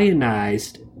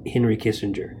lionized Henry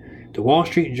Kissinger. The Wall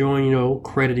Street Journal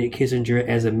credited Kissinger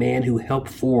as a man who helped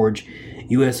forge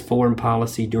U.S. foreign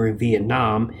policy during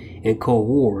Vietnam and Cold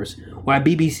Wars, while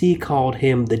BBC called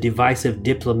him the divisive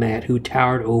diplomat who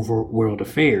towered over world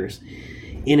affairs.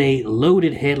 In a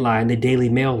loaded headline, the Daily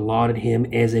Mail lauded him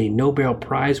as a Nobel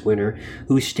Prize winner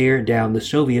who stared down the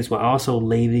Soviets, while also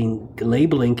labeling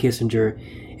Kissinger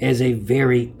as a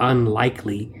very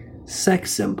unlikely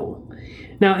sex symbol.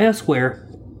 Now, elsewhere,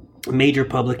 major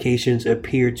publications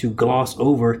appear to gloss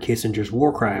over Kissinger's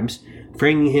war crimes,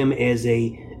 framing him as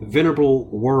a venerable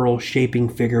world-shaping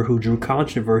figure who drew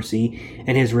controversy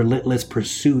in his relentless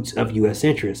pursuits of U.S.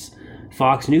 interests.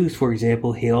 Fox News, for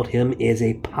example, hailed him as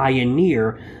a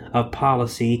pioneer of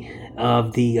policy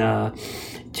of the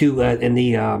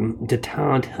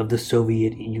detente of the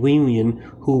Soviet Union,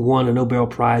 who won a Nobel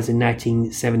Prize in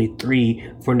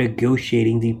 1973 for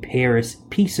negotiating the Paris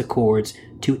Peace Accords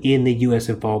to end the U.S.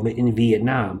 involvement in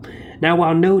Vietnam. Now,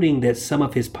 while noting that some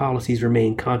of his policies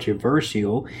remain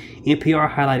controversial,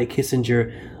 NPR highlighted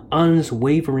Kissinger's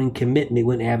unwavering commitment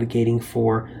when advocating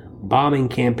for bombing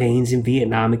campaigns in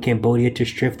Vietnam and Cambodia to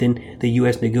strengthen the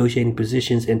U.S. negotiating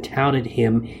positions, and touted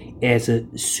him as a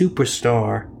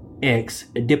superstar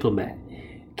ex-diplomat.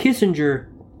 Kissinger,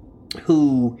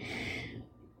 who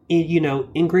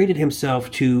ingratiated himself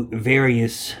to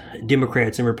various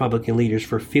Democrats and Republican leaders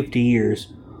for 50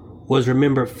 years, was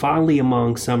remembered fondly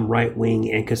among some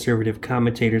right-wing and conservative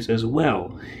commentators as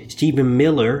well. Stephen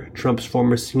Miller, Trump's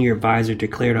former senior advisor,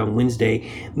 declared on Wednesday,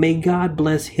 "May God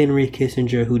bless Henry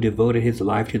Kissinger, who devoted his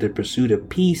life to the pursuit of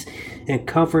peace and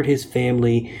comfort his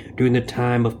family during the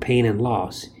time of pain and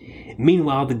loss."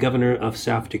 Meanwhile, the governor of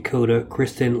South Dakota,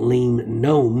 Kristen Lean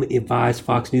Noem, advised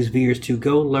Fox News viewers to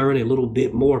go learn a little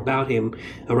bit more about him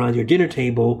around your dinner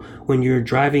table when you're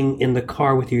driving in the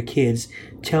car with your kids.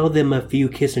 Tell them a few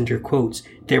Kissinger quotes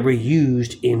that were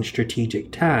used in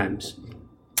strategic times.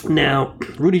 Now,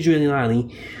 Rudy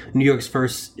Giuliani, New York's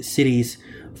first city's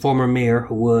former mayor,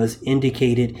 was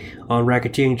indicated on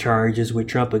racketeering charges with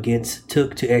Trump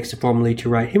took to X formally to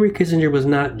write, "Henry Kissinger was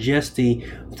not just the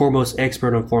foremost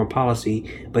expert on foreign policy,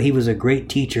 but he was a great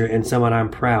teacher and someone I'm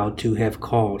proud to have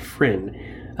called friend."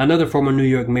 Another former New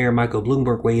York mayor, Michael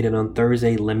Bloomberg, weighed in on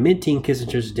Thursday, lamenting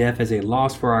Kissinger's death as a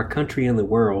loss for our country and the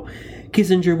world.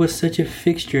 Kissinger was such a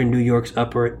fixture in New York's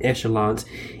upper echelons,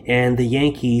 and the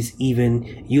Yankees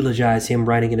even eulogized him,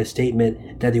 writing in a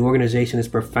statement that the organization is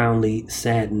profoundly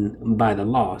saddened by the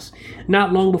loss.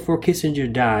 Not long before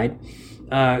Kissinger died,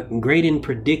 Graydon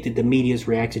predicted the media's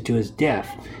reaction to his death.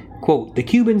 Quote, "The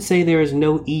Cubans say there is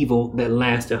no evil that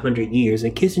lasts 100 years,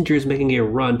 and Kissinger is making a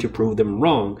run to prove them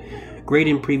wrong.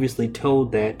 Graydon previously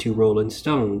told that to Rolling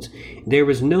Stones. There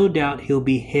is no doubt he'll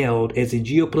be hailed as a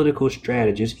geopolitical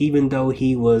strategist, even though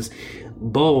he was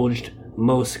bulged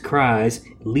most cries,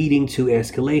 leading to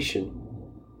escalation.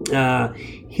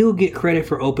 He'll get credit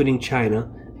for opening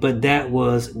China, but that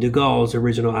was de Gaulle's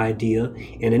original idea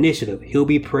and initiative. He'll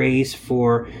be praised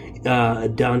for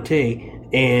Dante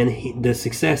and the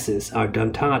successes, or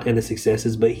D'Entente and the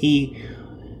successes, but he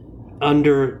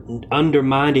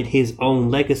undermined his own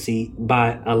legacy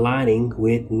by aligning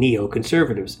with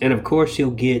neoconservatives. And of course,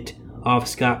 he'll get off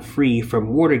scot-free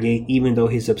from Watergate, even though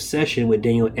his obsession with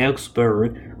Daniel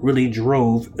Ellsberg really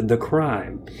drove the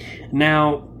crime.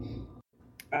 Now,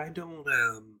 I don't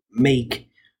make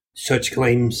such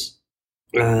claims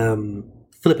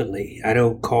flippantly. I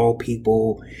don't call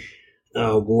people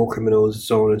war criminals and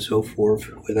so on and so forth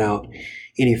without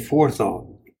any forethought.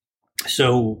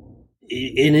 So,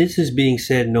 and this is being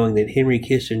said knowing that Henry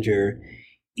Kissinger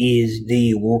is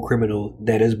the war criminal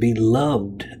that is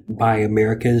beloved by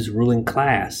America's ruling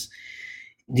class.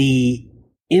 The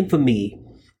infamy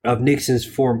of Nixon's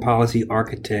foreign policy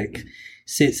architect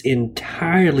sits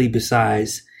entirely beside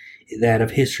that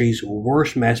of history's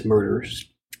worst mass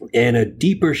murderers, and a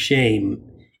deeper shame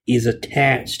is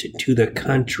attached to the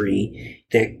country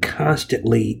that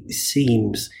constantly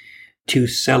seems to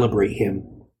celebrate him.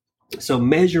 So,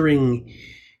 measuring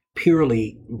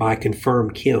purely by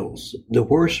confirmed kills, the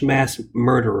worst mass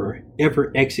murderer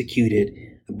ever executed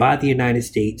by the United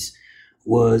States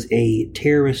was a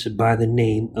terrorist by the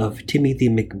name of Timothy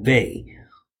McVeigh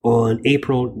on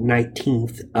April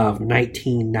 19th of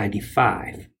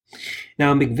 1995.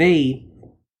 Now, McVeigh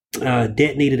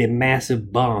detonated a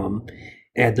massive bomb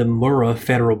at the Murrah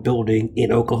Federal Building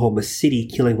in Oklahoma City,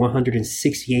 killing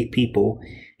 168 people,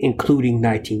 including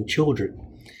 19 children.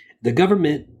 The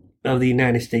government of the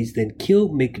United States then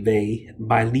killed McVeigh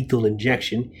by lethal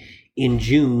injection in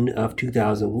June of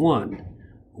 2001.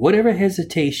 Whatever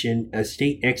hesitation a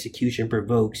state execution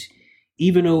provokes,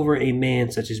 even over a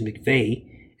man such as McVeigh,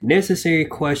 necessary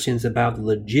questions about the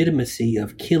legitimacy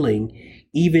of killing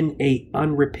even an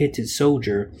unrepentant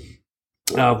soldier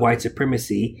of white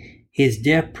supremacy. His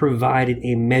death provided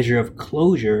a measure of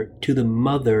closure to the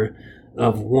mother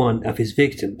of one of his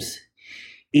victims.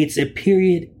 It's a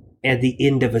period at the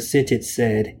end of a sentence,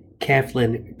 said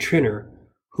Kathleen Trenner,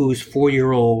 whose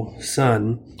 4-year-old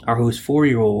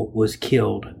was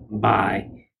killed by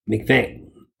McVeigh.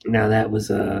 Now that was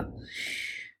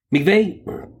McVeigh,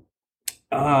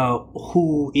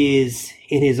 who is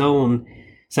in his own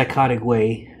psychotic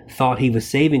way thought he was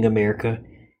saving America,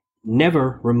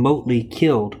 never remotely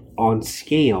killed on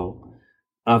scale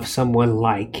of someone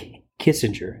like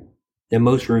Kissinger, the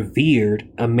most revered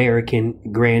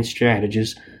American grand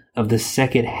strategist of the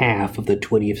second half of the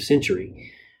 20th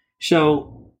century.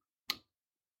 So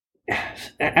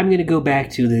I'm going to go back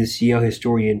to this Yale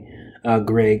historian,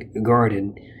 Greg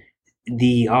Garden,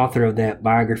 the author of that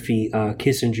biography,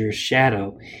 Kissinger's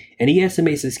Shadow, and he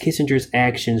estimates that Kissinger's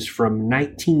actions from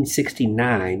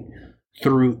 1969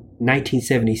 through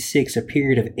 1976, a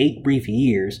period of 8 brief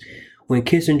years, when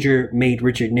Kissinger made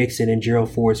Richard Nixon and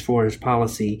Gerald Ford's foreign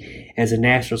policy as a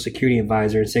national security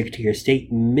advisor and secretary of state,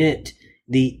 meant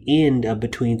the end of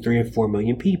between 3 and 4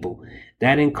 million people.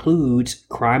 That includes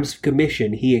crimes of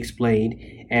commission, he explained,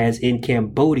 as in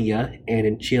Cambodia and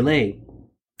in Chile,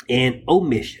 and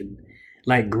omission,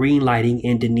 like greenlighting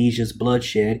Indonesia's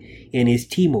bloodshed in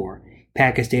East Timor,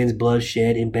 Pakistan's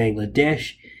bloodshed in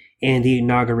Bangladesh, and the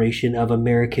inauguration of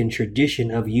American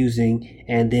tradition of using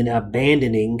and then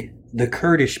abandoning the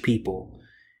Kurdish people.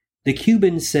 The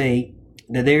Cubans say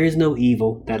that there is no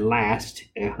evil that lasts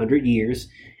 100 years,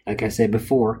 like I said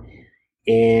before,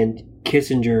 and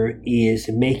Kissinger is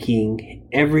making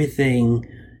everything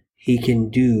he can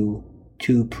do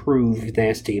to prove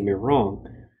that statement wrong.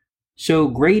 So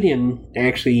Graydon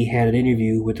actually had an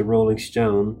interview with the Rolling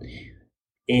Stone,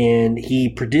 and he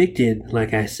predicted,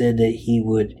 like I said, that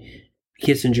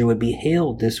Kissinger would be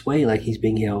hailed this way, like he's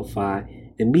being hailed by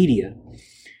the media.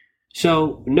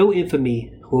 So no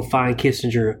infamy will find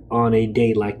Kissinger on a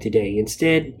day like today.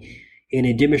 Instead, in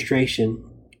a demonstration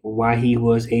why he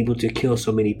was able to kill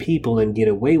so many people and get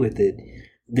away with it,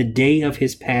 the day of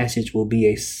his passage will be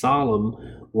a solemn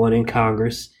one in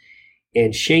Congress,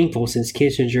 and shameful since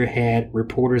Kissinger had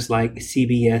reporters like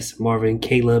CBS Marvin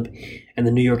Caleb and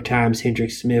the New York Times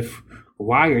Hendrik Smith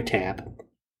wiretap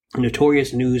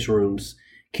notorious newsrooms.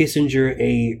 Kissinger,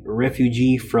 a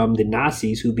refugee from the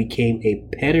Nazis who became a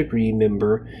pedigree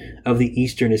member of the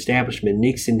Eastern establishment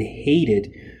Nixon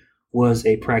hated, was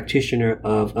a practitioner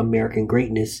of American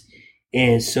greatness,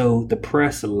 and so the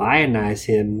press lionized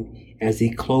him as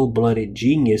the cold-blooded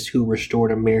genius who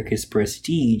restored America's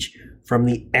prestige from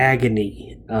the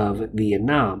agony of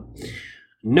Vietnam.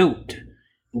 Note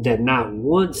that not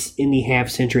once in the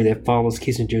half-century that follows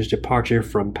Kissinger's departure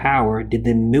from power did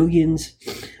the millions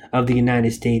of the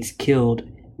United States killed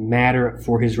matter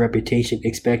for his reputation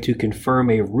expect to confirm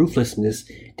a ruthlessness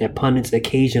that pundits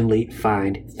occasionally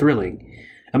find thrilling.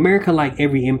 America, like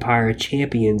every empire,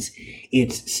 champions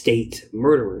its state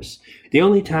murderers. The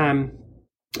only time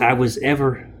I was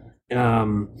ever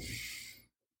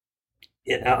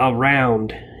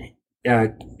around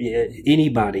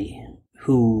anybody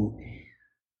who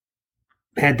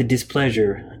had the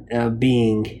displeasure of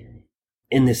being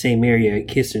in the same area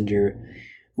Kissinger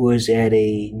was at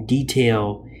a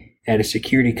detail at a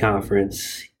security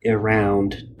conference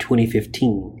around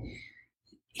 2015.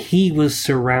 He was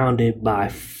surrounded by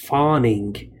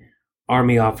fawning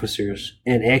Army officers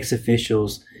and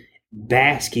ex-officials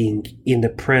basking in the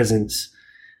presence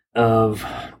of,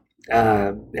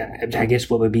 I guess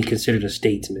what would be considered a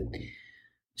statesman.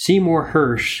 Seymour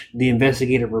Hersh, the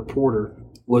investigative reporter,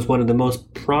 was one of the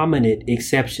most prominent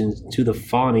exceptions to the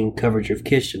fawning coverage of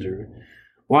Kissinger.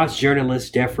 Watch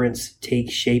journalist deference take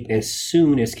shape as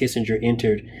soon as Kissinger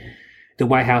entered the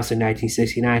White House in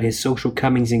 1969. His social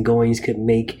comings and goings could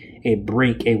make or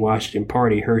break a Washington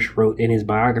party, Hersh wrote in his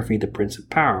biography, The Prince of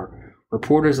Power.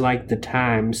 Reporters like the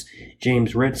Times'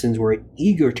 James Redsons were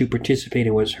eager to participate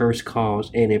in what Hersh calls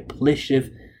an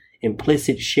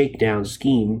implicit shakedown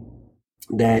scheme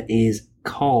that is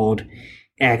called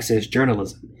access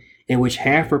journalism, in which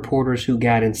half reporters who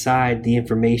got inside the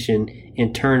information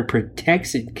in turn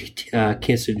protected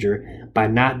Kissinger by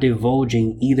not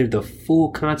divulging either the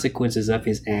full consequences of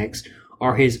his acts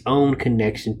or his own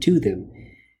connection to them.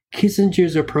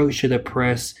 Kissinger's approach to the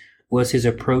press was his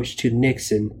approach to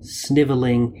Nixon,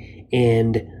 sniveling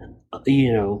and,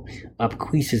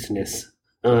 obsequiousness.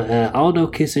 Although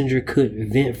Kissinger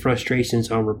could vent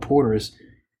frustrations on reporters,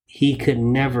 he could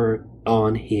never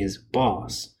on his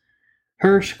boss.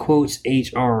 Hersh quotes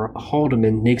H.R.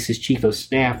 Haldeman, Nixon's chief of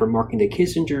staff, remarking that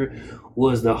Kissinger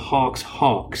was the Hawk's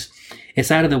hawks.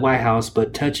 Inside of the White House,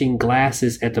 but touching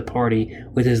glasses at the party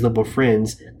with his liberal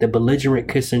friends, the belligerent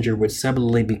Kissinger would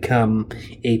suddenly become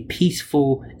a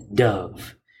peaceful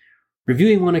dove.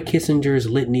 Reviewing one of Kissinger's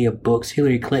litany of books,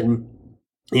 Hillary Clinton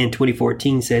in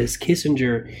 2014 says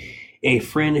Kissinger, a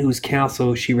friend whose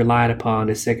counsel she relied upon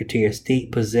as Secretary of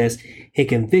State, possessed a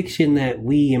conviction that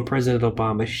we and President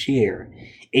Obama share,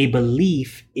 a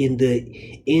belief in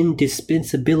the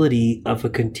indispensability of a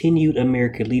continued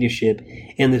American leadership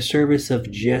in the service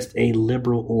of just a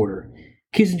liberal order.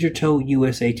 Kissinger told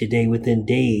USA Today within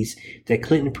days that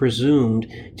Clinton, presumed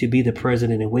to be the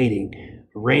president in waiting,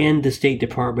 ran the State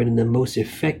Department in the most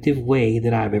effective way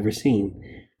that I've ever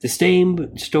seen. The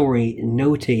same story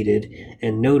notated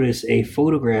and noticed a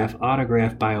photograph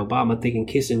autographed by Obama thanking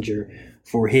Kissinger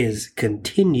for his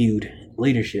continued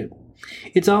leadership.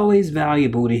 It's always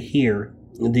valuable to hear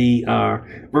the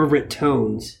reverent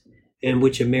tones in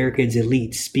which America's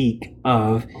elites speak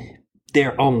of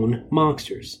their own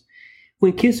monsters.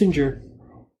 When Kissinger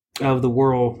of the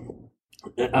world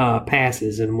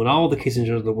passes, and when all the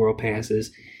Kissingers of the world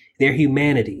passes, their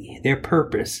humanity, their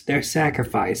purpose, their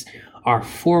sacrifice are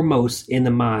foremost in the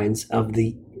minds of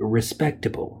the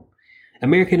respectable.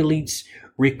 American elites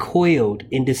recoiled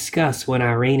in disgust when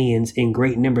Iranians in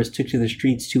great numbers took to the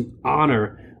streets to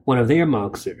honor one of their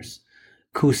monsters,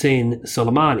 Hussein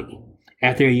Soleimani,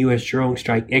 after a U.S. drone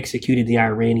strike executed the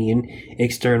Iranian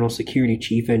external security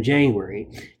chief in January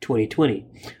 2020.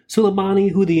 Soleimani,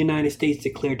 who the United States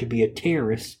declared to be a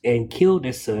terrorist and killed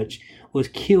as such,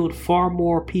 killed far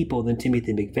more people than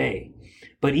Timothy McVeigh.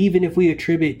 But even if we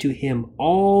attribute to him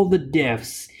all the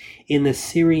deaths in the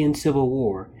Syrian civil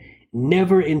war,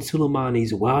 never in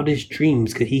Soleimani's wildest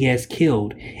dreams could he have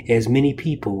killed as many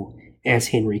people as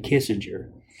Henry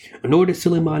Kissinger. Nor did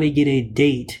Soleimani get a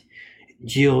date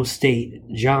Jill State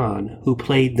John, who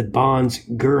played the Bond's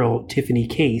girl Tiffany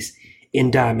Case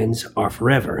in Diamonds Are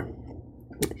Forever.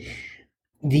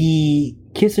 The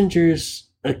Kissinger's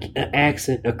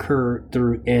accent occurred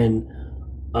through an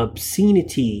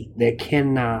obscenity that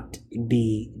cannot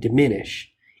be diminished.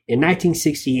 In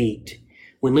 1968,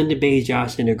 when Lyndon Baines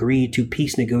Johnson agreed to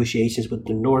peace negotiations with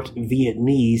the North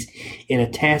Vietnamese in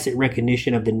a tacit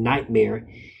recognition of the nightmare,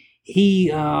 he,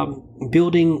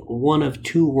 building one of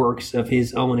two works of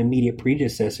his own immediate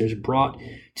predecessors, brought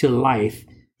to life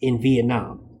in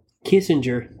Vietnam.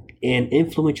 Kissinger, an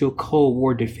influential Cold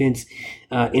War defense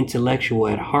intellectual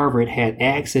at Harvard, had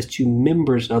access to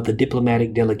members of the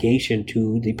diplomatic delegation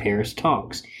to the Paris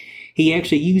talks. He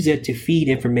actually used that to feed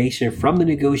information from the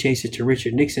negotiations to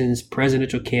Richard Nixon's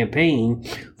presidential campaign,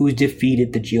 who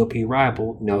defeated the GOP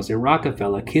rival, Nelson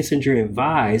Rockefeller. Kissinger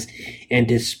advised, and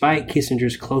despite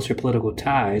Kissinger's closer political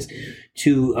ties,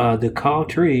 to the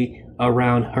coterie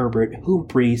around Herbert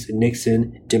Humphrey's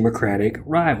Nixon Democratic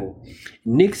rival.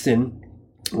 Nixon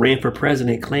ran for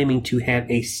president claiming to have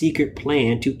a secret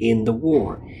plan to end the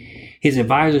war. His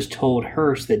advisors told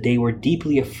Hearst that they were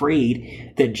deeply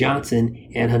afraid that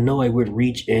Johnson and Hanoi would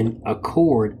reach an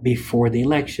accord before the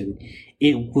election.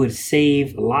 It would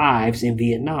save lives in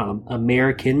Vietnam,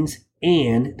 Americans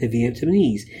and the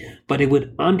Vietnamese, but it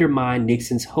would undermine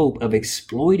Nixon's hope of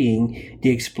exploiting the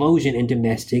explosion in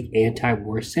domestic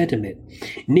anti-war sentiment.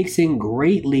 Nixon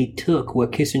greatly took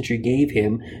what Kissinger gave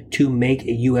him to make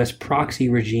a U.S. proxy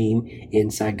regime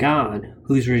in Saigon,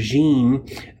 whose regime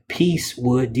peace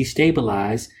would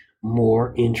destabilize,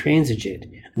 more intransigent.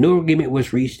 No agreement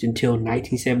was reached until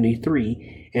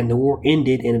 1973, and the war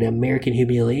ended in an American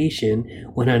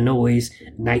humiliation when Hanoi's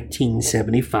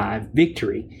 1975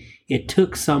 victory. It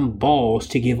took some balls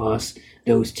to give us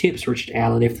those tips, Richard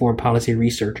Allen, a foreign policy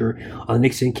researcher on the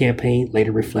Nixon campaign,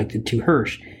 later reflected to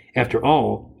Hirsch. After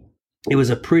all, it was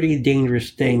a pretty dangerous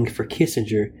thing for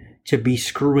Kissinger to be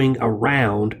screwing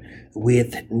around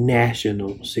with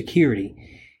national security.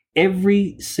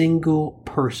 Every single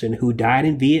person who died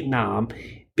in Vietnam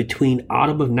between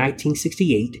autumn of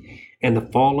 1968 and the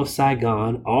fall of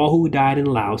Saigon, all who died in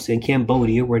Laos and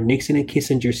Cambodia, where Nixon and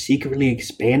Kissinger secretly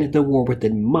expanded the war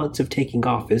within months of taking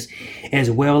office, as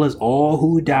well as all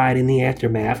who died in the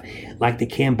aftermath, like the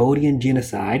Cambodian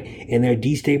genocide, and their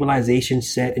destabilization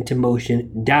set into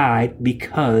motion, died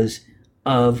because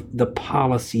of the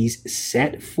policies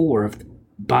set forth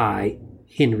by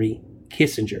Henry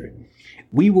Kissinger.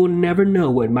 We will never know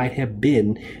what might have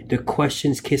been the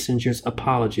questions Kissinger's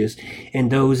apologists and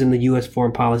those in the U.S.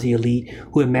 foreign policy elite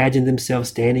who imagine themselves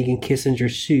standing in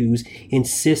Kissinger's shoes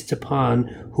insist upon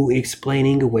who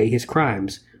explaining away his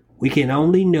crimes. We can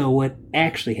only know what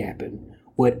actually happened.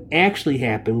 What actually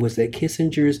happened was that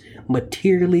Kissinger's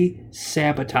materially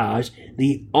sabotaged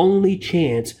the only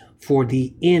chance for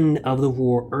the end of the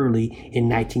war early in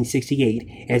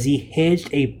 1968, as he hedged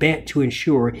a bet to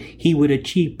ensure he would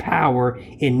achieve power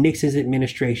in Nixon's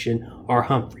administration or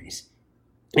Humphrey's.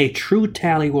 A true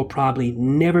tally will probably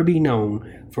never be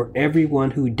known for everyone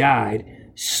who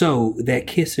died so that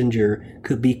Kissinger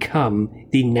could become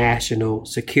the national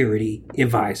security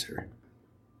advisor.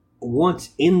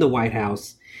 Once in the White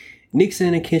House,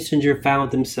 Nixon and Kissinger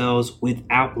found themselves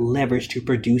without leverage to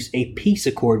produce a peace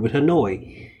accord with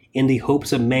Hanoi. In the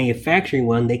hopes of manufacturing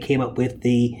one, they came up with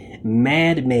the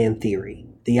madman theory,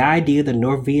 the idea that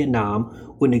North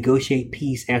Vietnam would negotiate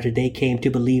peace after they came to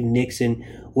believe Nixon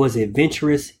was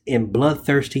adventurous and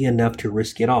bloodthirsty enough to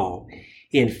risk it all.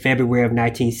 In February of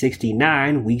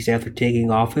 1969, weeks after taking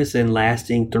office and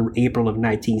lasting through April of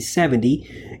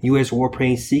 1970, U.S.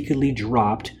 warplanes secretly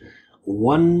dropped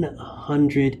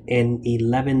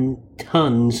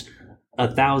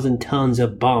 1,000 tons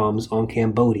of bombs on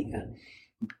Cambodia.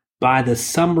 By the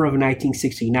summer of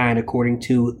 1969, according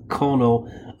to Colonel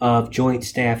of Joint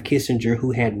Staff Kissinger,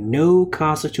 who had no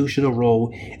constitutional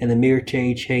role in the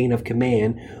military chain of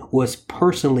command, was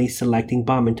personally selecting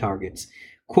bombing targets.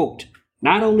 Quote,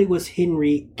 not only was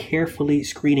Henry carefully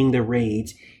screening the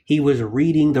raids, he was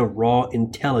reading the raw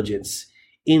intelligence.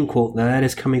 End quote. Now that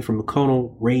is coming from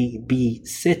Colonel Ray B.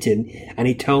 Sitton, and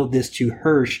he told this to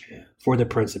Hirsch for the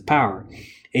Prince of Power.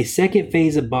 A second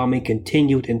phase of bombing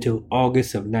continued until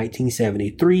August of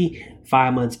 1973,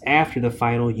 5 months after the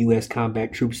final U.S.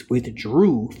 combat troops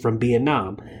withdrew from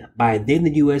Vietnam. By then,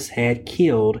 the U.S. had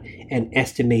killed an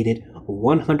estimated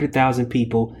 100,000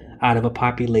 people out of a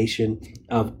population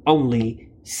of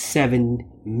only 7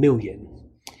 million.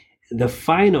 The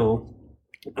final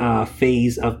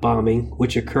phase of bombing,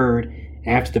 which occurred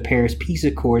after the Paris Peace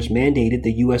Accords mandated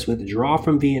the U.S. withdraw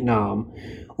from Vietnam,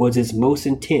 was its most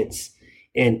intense,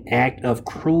 an act of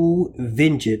cruel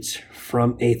vengeance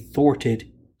from a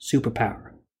thwarted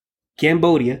superpower.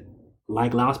 Cambodia,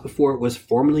 like Laos before it, was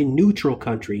formerly neutral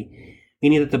country,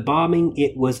 meaning that the bombing,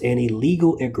 it was an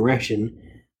illegal aggression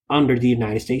under the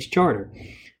United States Charter.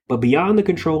 But beyond the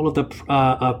control of the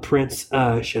Prince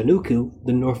Sihanouk,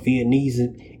 the North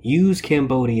Vietnamese used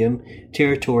Cambodian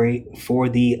territory for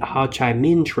the Ho Chi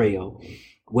Minh Trail,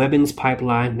 weapons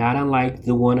pipeline not unlike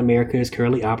the one America is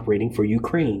currently operating for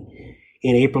Ukraine.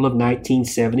 In April of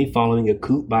 1970, following a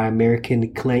coup by American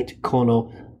Lieutenant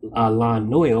Colonel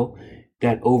Lon Nol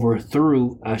that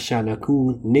overthrew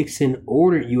Sihanouk, Nixon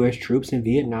ordered U.S. troops in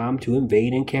Vietnam to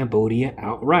invade in Cambodia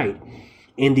outright.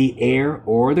 In the air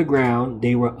or the ground,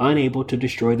 they were unable to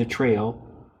destroy the trail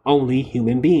only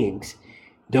human beings.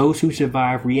 Those who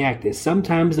survived reacted.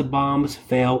 Sometimes the bombs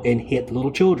fell and hit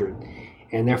little children,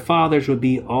 and their fathers would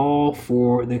be all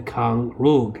for the Khmer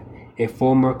Rouge. A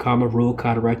former Khmer Rouge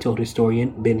Carteret told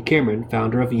historian Ben Cameron,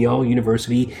 founder of Yale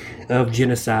University of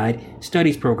Genocide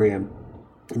Studies program.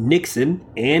 Nixon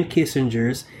and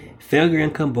Kissinger's failure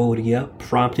in Cambodia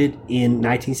prompted in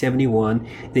 1971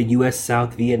 the U.S.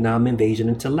 South Vietnam invasion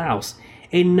into Laos.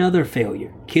 Another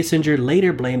failure. Kissinger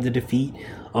later blamed the defeat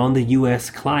on the U.S.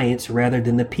 clients rather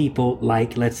than the people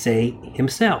like, let's say,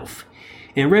 himself.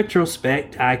 In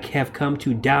retrospect, I have come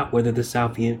to doubt whether the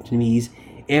South Vietnamese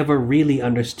ever really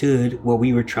understood what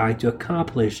we were trying to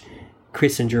accomplish,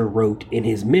 Kissinger wrote in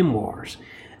his memoirs.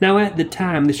 Now, at the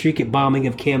time, the streak bombing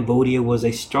of Cambodia was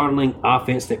a startling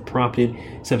offense that prompted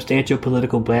substantial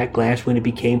political backlash when it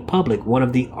became public. One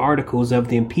of the articles of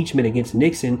the impeachment against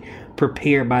Nixon,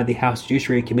 prepared by the House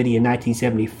Judiciary Committee in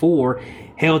 1974,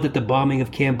 held that the bombing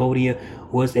of Cambodia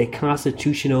was a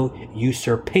constitutional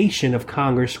usurpation of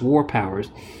Congress' war powers.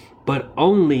 But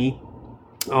only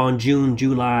on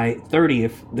July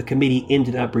 30th, the committee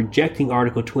ended up rejecting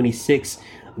Article 26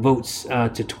 votes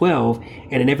to 12,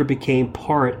 and it never became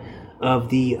part of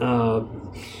the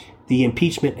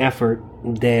impeachment effort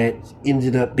that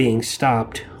ended up being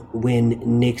stopped when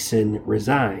Nixon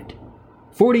resigned.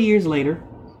 40 years later,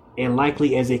 and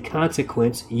likely as a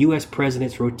consequence, U.S.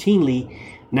 presidents routinely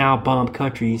now bomb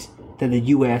countries that the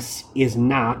U.S. is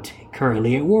not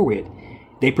currently at war with.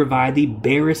 They provide the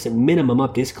barest minimum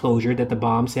of disclosure that the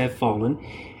bombs have fallen,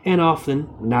 and often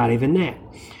not even that.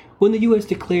 When the U.S.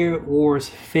 declared wars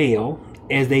fail,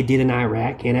 as they did in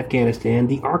Iraq and Afghanistan,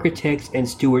 the architects and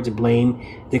stewards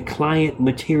blame the client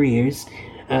militaries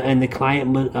and the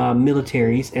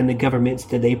militaries and the governments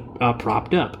that they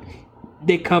propped up.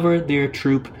 They cover their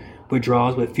troop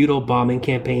withdrawals with futile bombing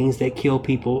campaigns that kill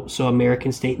people so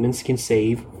American statements can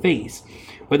save face.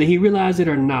 Whether he realized it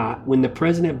or not, when the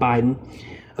President Biden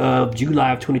of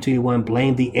July of 2021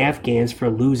 blamed the Afghans for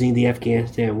losing the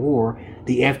Afghanistan war,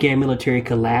 the Afghan military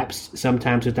collapsed,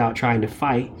 sometimes without trying to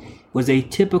fight, was a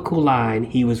typical line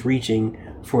he was reaching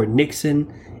for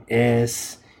Nixon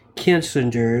as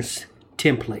Kissinger's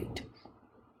template.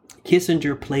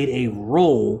 Kissinger played a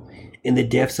role in the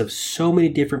deaths of so many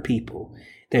different people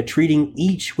that treating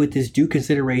each with his due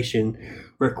consideration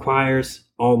requires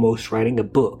almost writing a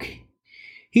book.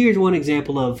 Here's one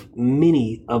example of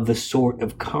many of the sort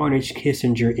of carnage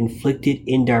Kissinger inflicted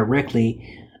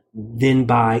indirectly than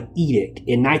by edict.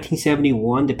 In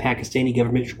 1971, the Pakistani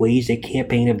government waged a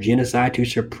campaign of genocide to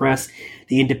suppress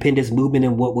the independence movement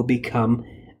in what would become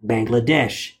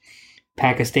Bangladesh.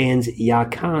 Pakistan's Yahya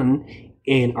Khan,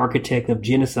 an architect of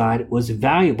genocide, was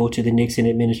valuable to the Nixon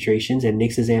administration's and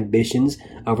Nixon's ambitions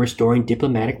of restoring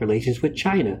diplomatic relations with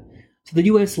China. So the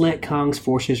U.S. let Khan's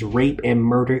forces rape and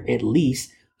murder at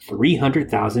least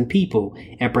 300,000 people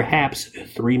and perhaps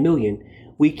 3 million.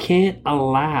 We can't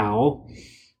allow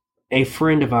a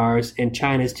friend of ours and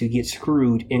China's to get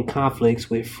screwed in conflicts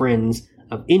with friends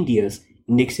of India's,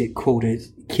 Nixon quoted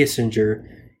Kissinger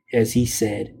as he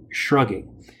said,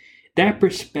 shrugging. That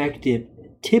perspective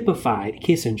typified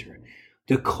Kissinger.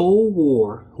 The Cold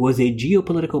War was a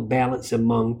geopolitical balance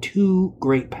among two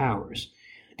great powers.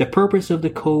 The purpose of the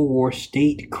Cold War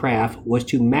statecraft was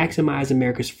to maximize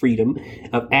America's freedom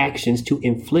of actions to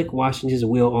inflict Washington's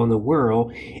will on the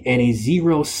world, and a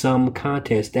zero-sum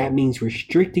contest. That means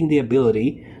restricting the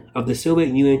ability of the Soviet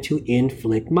Union to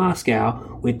inflict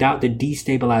Moscow without the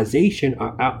destabilization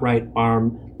or outright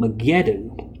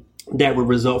Armageddon that would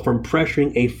result from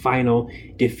pressuring a final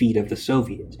defeat of the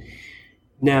Soviets.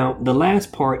 Now, the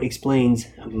last part explains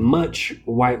much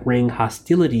White Ring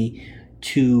hostility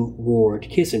toward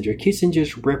Kissinger.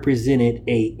 Kissinger represented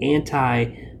a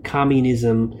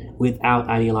anti-communism without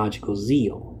ideological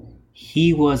zeal.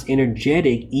 He was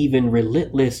energetic, even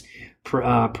relentless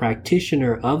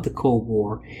practitioner of the Cold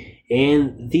War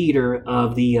and leader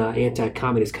of the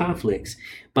anti-communist conflicts.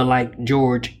 But like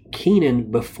George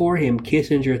Kennan before him,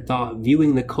 Kissinger thought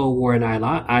viewing the Cold War in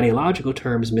ideological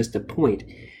terms missed the point.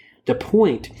 The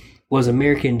point was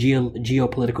American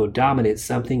geopolitical dominance,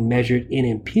 something measured in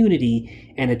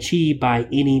impunity and achieved by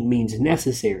any means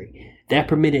necessary. That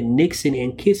permitted Nixon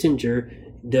and Kissinger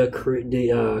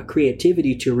the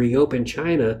creativity to reopen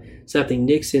China, something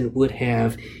Nixon would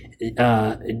have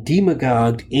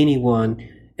demagogued anyone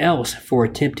else for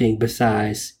attempting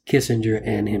besides Kissinger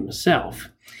and himself.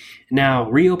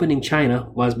 Now, reopening China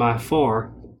was by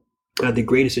far the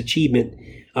greatest achievement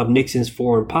of Nixon's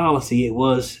foreign policy. It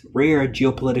was rare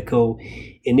geopolitical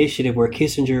initiative where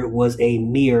Kissinger was a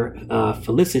mere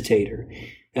felicitator,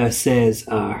 says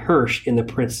Hirsch in The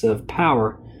Prince of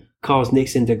Power, calls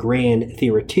Nixon the grand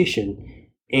theoretician.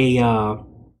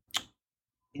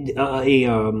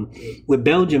 With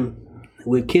Belgium,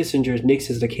 with Kissinger's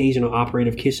Nixon's occasional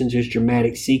operative Kissinger's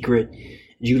dramatic secret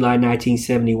July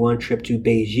 1971 trip to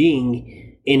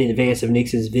Beijing in advance of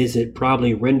Nixon's visit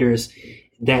probably renders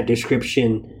that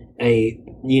description a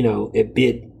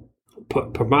bit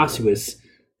promiscuous.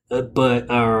 But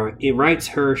it writes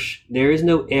Hirsch, there is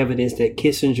no evidence that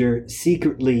Kissinger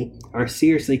secretly or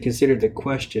seriously considered the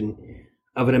question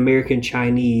of an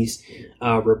American-Chinese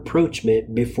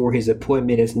rapprochement before his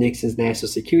appointment as Nixon's national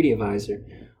security advisor.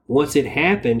 Once it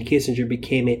happened, Kissinger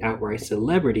became an outright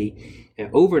celebrity, an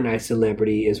overnight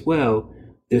celebrity as well,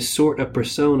 the sort of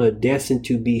persona destined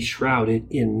to be shrouded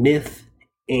in myth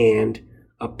and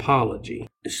apology.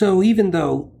 So even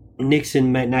though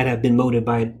Nixon might not have been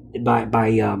motivated by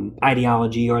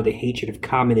ideology or the hatred of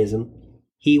communism,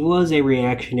 he was a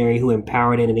reactionary who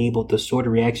empowered and enabled the sort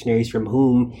of reactionaries from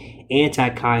whom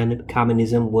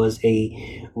anti-communism was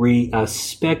a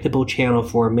respectable channel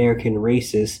for American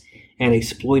racist and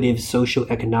exploitive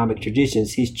social-economic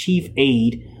traditions. His chief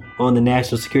aide on the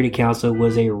National Security Council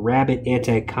was a rabid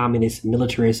anti-communist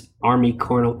militarist Army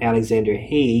Colonel Alexander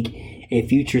Haig, a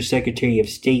future Secretary of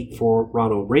State for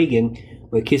Ronald Reagan,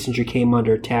 when Kissinger came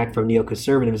under attack from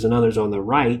neoconservatives and others on the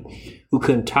right who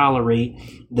couldn't tolerate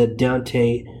the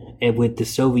Dante with the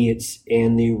Soviets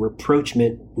and the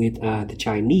rapprochement with the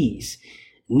Chinese.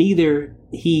 Neither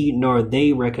he nor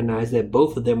they recognized that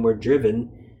both of them were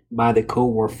driven by the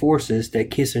Cold War forces that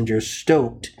Kissinger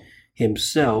stoked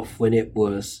himself when it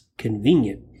was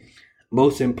convenient.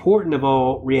 Most important of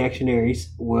all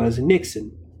reactionaries was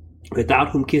Nixon, without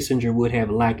whom Kissinger would have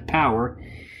lacked power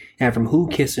and from whom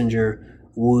Kissinger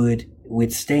would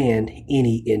withstand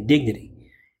any indignity.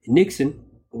 Nixon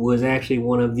was actually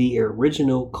one of the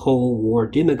original Cold War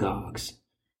demagogues,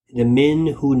 the men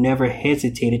who never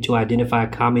hesitated to identify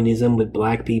communism with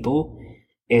black people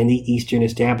and the Eastern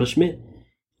establishment,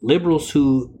 liberals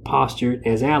who postured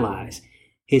as allies.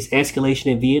 His escalation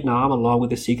in Vietnam, along with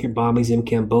the secret bombings in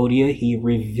Cambodia, he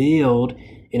revealed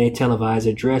in a televised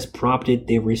address, prompted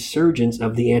the resurgence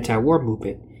of the anti-war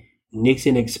movement.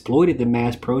 Nixon exploited the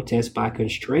mass protests by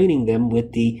constraining them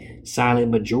with the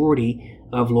silent majority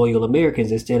of loyal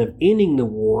Americans instead of ending the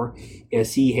war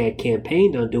as he had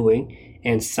campaigned on doing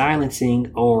and silencing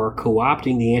or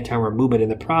co-opting the anti-war movement. In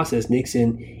the process,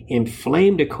 Nixon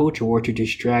inflamed a culture war to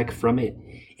distract from it.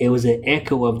 It was an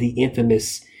echo of the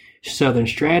infamous Southern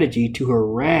strategy to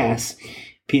harass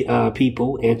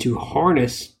people and to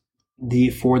harness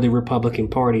for the Republican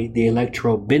Party the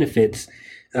electoral benefits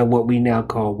of what we now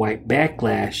call white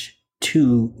backlash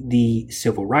to the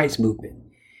civil rights movement.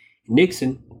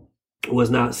 Nixon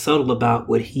was not subtle about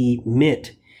what he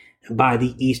meant by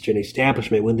the Eastern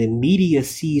establishment. When the media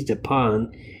seized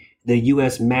upon the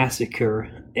U.S.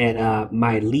 massacre at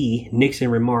My Lai,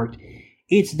 Nixon remarked,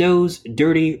 "It's those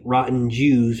dirty, rotten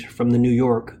Jews from the New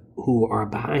York who are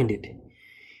behind it."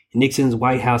 Nixon's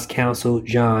White House counsel,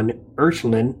 John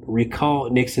Ehrlichman,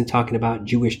 recalled Nixon talking about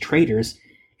Jewish traitors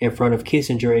in front of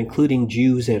Kissinger, including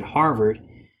Jews at Harvard.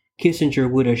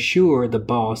 Kissinger would assure the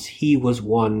boss he was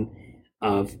one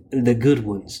of the good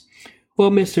ones. Well,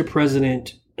 Mr.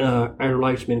 President,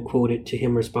 Ehrlichman quoted to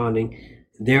him responding,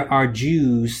 "There are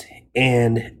Jews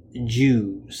and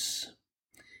Jews."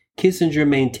 Kissinger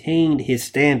maintained his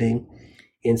standing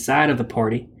inside of the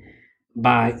party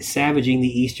by savaging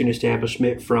the Eastern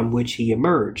establishment from which he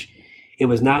emerged. It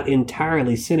was not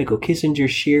entirely cynical. Kissinger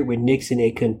shared with Nixon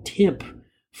a contempt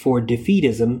for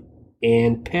defeatism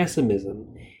and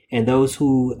pessimism, and those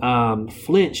who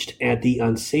flinched at the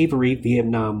unsavory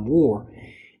Vietnam War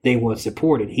they once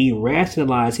supported. He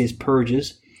rationalized his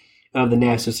purges of the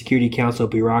National Security Council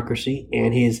bureaucracy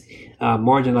and his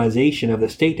marginalization of the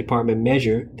State Department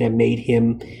measure that made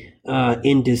him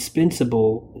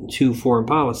indispensable to foreign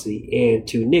policy and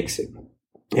to Nixon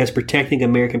as protecting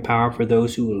American power for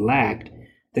those who lacked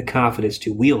the confidence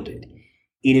to wield it.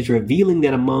 It is revealing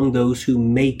that among those who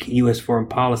make U.S. foreign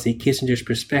policy, Kissinger's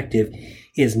perspective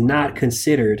is not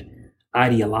considered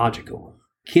ideological.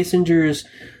 Kissinger's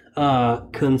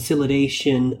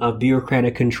consolidation of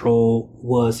bureaucratic control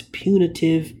was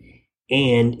punitive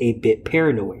and a bit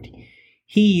paranoid.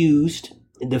 He used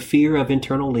the fear of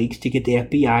internal leaks to get the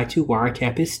FBI to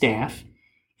wiretap his staff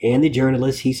and the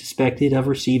journalists he suspected of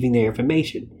receiving their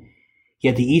information.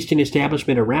 Yet the Eastern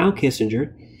establishment around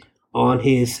Kissinger, on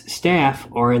his staff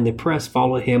or in the press,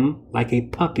 followed him like a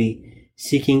puppy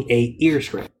seeking a ear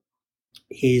scratch.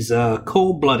 His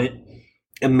cold-blooded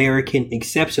American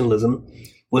exceptionalism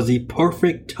was the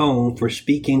perfect tone for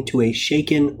speaking to a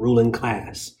shaken ruling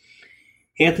class.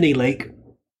 Anthony Lake,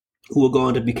 who would go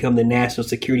on to become the national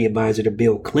security advisor to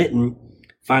Bill Clinton,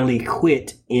 finally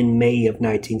quit in May of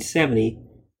 1970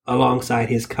 alongside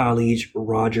his colleague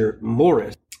Roger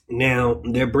Morris. Now,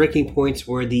 their breaking points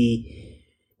were the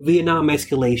Vietnam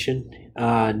escalation,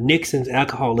 Nixon's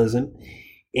alcoholism,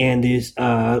 and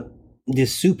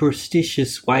this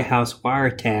superstitious White House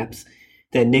wiretaps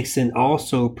that Nixon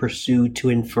also pursued to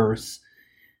enforce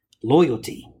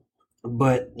loyalty.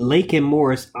 But Lake and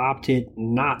Morris opted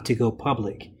not to go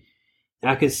public.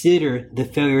 I consider the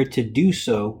failure to do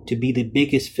so to be the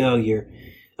biggest failure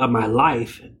of my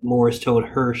life, Morris told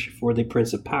Hirsch for the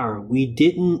Prince of Power. We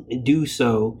didn't do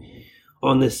so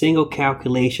on the single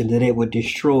calculation that it would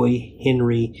destroy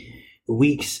Henry.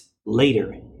 Weeks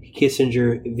later,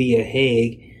 Kissinger via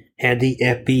Hague had the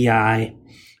FBI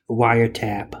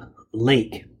wiretap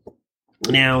Lake.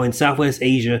 Now, in Southwest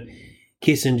Asia,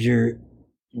 Kissinger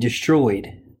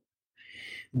destroyed.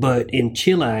 But in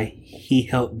Chile, he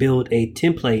helped build a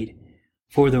template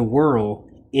for the world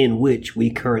in which we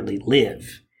currently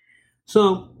live.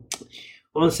 So,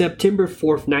 on September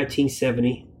 4th,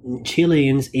 1970,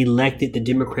 Chileans elected the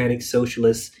Democratic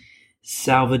Socialist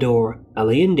Salvador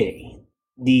Allende.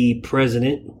 The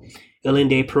President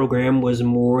Allende program was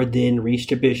more than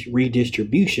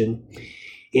redistribution.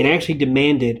 It actually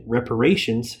demanded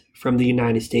reparations from the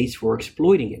United States for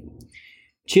exploiting it.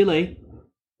 Chile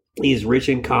is rich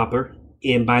in copper,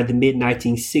 and by the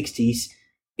mid-1960s,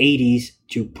 80s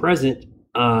to present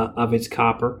of its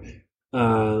copper,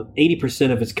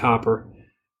 80% of its copper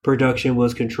production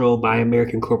was controlled by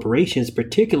American corporations,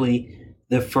 particularly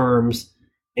the firms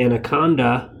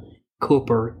Anaconda,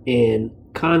 Cooper, and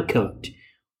Concut.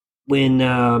 When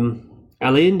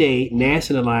Allende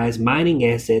nationalized mining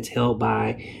assets held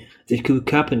by the two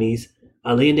companies,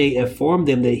 Allende informed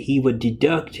them that he would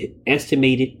deduct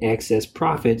estimated excess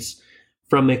profits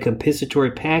from a compensatory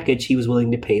package he was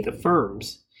willing to pay the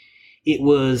firms. It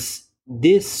was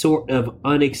this sort of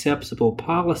unacceptable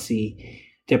policy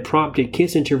that prompted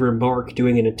Kissinger to remark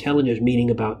during an intelligence meeting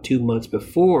about 2 months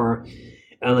before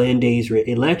Allende's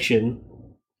election,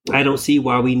 "I don't see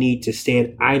why we need to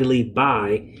stand idly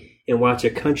by and watch a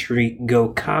country go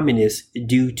communist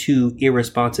due to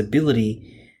irresponsibility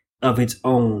of its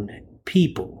own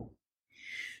people."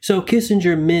 So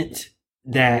Kissinger meant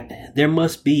that there never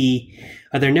must be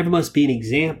an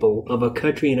example of a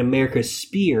country in America's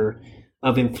sphere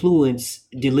of influence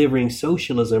delivering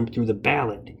socialism through the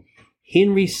ballot.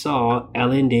 Henry saw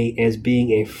Allende as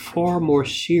being a far more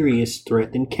serious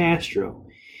threat than Castro.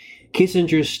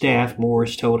 Kissinger's staff,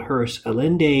 Morris told Hearst,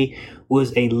 Allende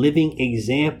was a living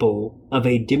example of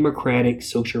a democratic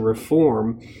social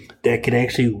reform that could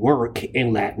actually work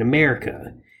in Latin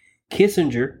America.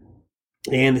 Kissinger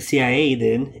and the CIA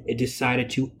then decided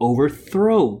to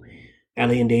overthrow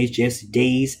Allende just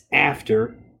days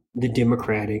after the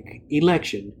Democratic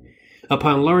election.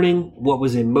 Upon learning what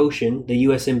was in motion, the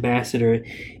U.S. ambassador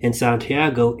in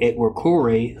Santiago, Edward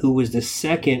Corey, who was the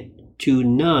second to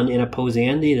none in opposing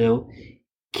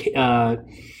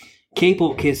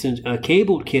cabled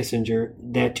Kissinger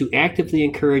that to actively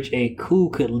encourage a coup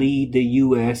could lead the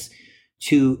U.S.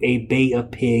 to a Bay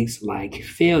of Pigs-like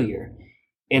failure.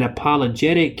 An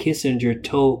apologetic Kissinger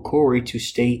told Corey to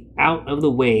stay out of the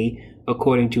way,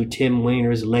 according to Tim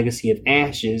Weiner's Legacy of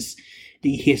Ashes,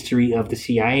 the history of the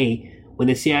CIA. When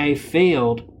the CIA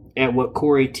failed at what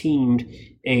Corey teamed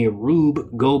a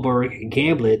Rube Goldberg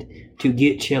gambit to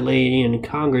get Chilean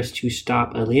Congress to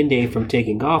stop Allende from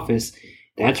taking office,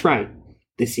 that's right,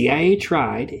 the CIA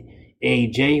tried a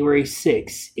January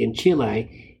 6 in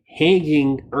Chile,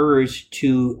 hanging urge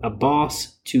to a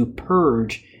boss to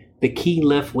purge the key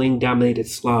left-wing dominated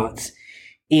slots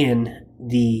in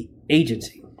the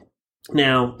agency.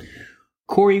 Now,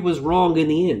 Corey was wrong in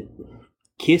the end.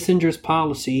 Kissinger's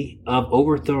policy of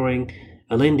overthrowing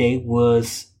Allende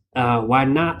was why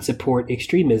not support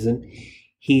extremism,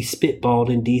 he spitballed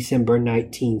in December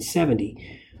 1970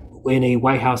 in a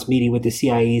White House meeting with the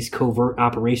CIA's covert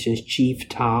operations chief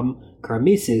Tom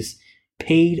Karmisis,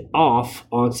 paid off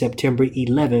on September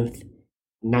 11th,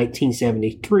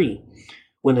 1973,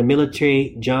 when the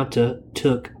military junta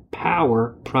took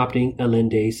power, prompting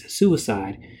Allende's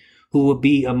suicide, who would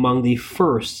be among the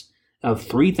first of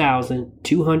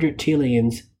 3,200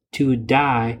 Chileans to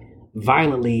die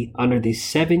violently under the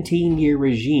 17-year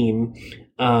regime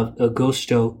of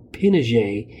Augusto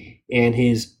Pinochet and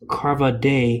his Carva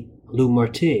de la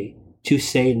Muerte, to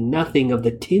say nothing of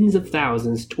the tens of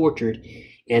thousands tortured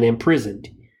and imprisoned.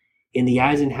 In the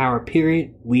Eisenhower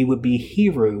period, we would be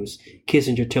heroes,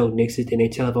 Kissinger told Nixon in a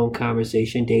telephone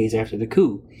conversation days after the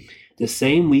coup. The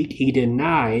same week, he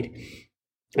denied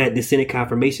at the Senate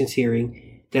confirmations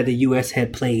hearing that the U.S.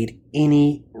 had played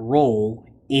any role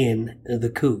in the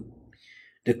coup.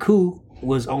 The coup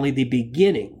was only the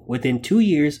beginning. Within 2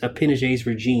 years of Pinochet's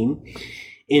regime,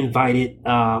 invited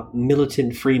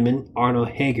Milton Friedman, Arnold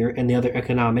Hager, and the other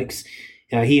economics.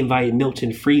 He invited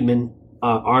Milton Friedman,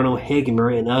 Arnold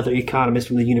Hagemer, and other economists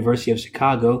from the University of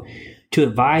Chicago to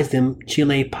advise them.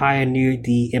 Chile pioneered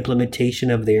the implementation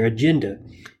of their agenda.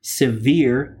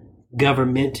 Severe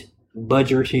government,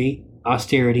 budgetary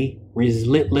austerity,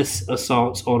 relentless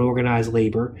assaults on organized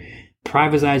labor,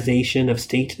 privatization of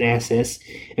state assets,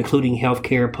 including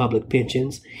healthcare and public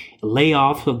pensions,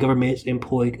 layoff of government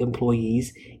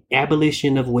employees,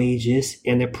 abolition of wages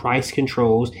and the price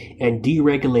controls, and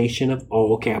deregulation of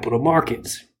all capital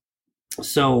markets.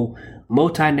 So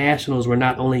multinationals were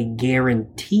not only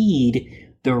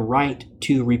guaranteed the right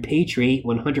to repatriate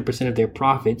 100% of their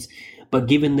profits, but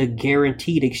given the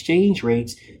guaranteed exchange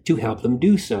rates to help them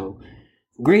do so.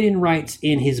 Graydon writes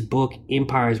in his book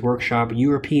Empire's Workshop,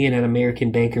 European and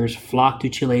American bankers flocked to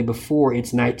Chile before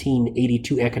its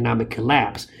 1982 economic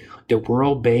collapse. The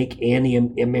World Bank and the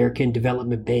American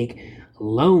Development Bank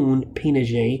loaned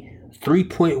Pinochet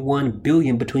 $3.1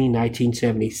 billion between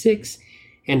 1976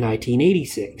 and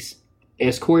 1986.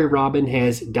 As Corey Robin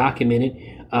has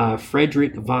documented,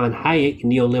 Friedrich von Hayek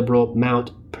neoliberal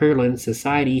Mount Perlin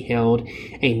Society held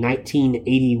a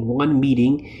 1981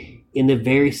 meeting in the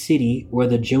very city where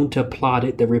the junta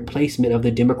plotted the replacement of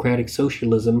the democratic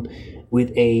socialism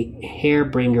with a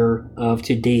hairbringer of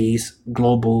today's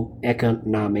global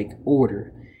economic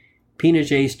order.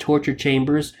 Pinochet's torture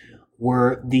chambers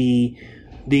were the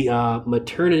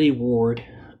maternity ward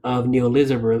of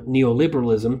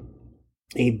neoliberalism,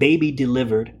 a baby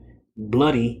delivered,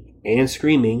 bloody and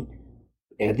screaming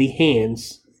at the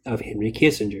hands of Henry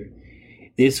Kissinger.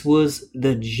 This was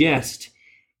the just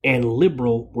and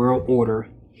liberal world order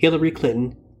Hillary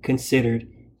Clinton considered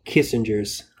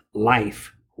Kissinger's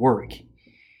life work.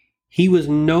 He was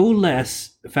no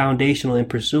less foundational in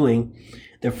pursuing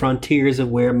the frontiers of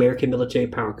where American military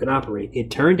power could operate. It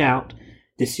turned out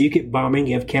the secret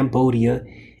bombing of Cambodia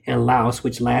and Laos,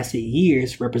 which lasted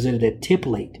years, represented a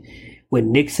template.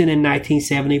 When Nixon in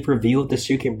 1970 revealed the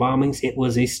secret bombings, it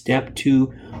was a step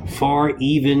too far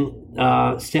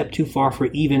for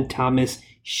even Thomas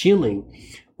Schilling,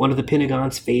 one of the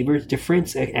Pentagon's favorite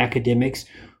defense academics,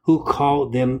 who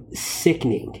called them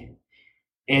sickening.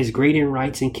 As Graydon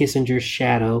writes in Kissinger's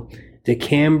Shadow, the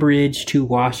Cambridge to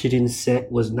Washington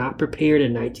set was not prepared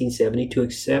in 1970 to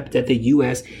accept that the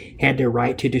U.S. had the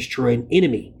right to destroy an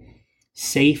enemy,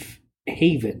 safe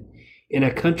haven, in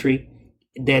a country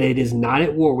that it is not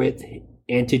at war with,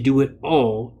 and to do it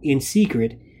all in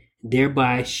secret,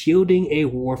 thereby shielding a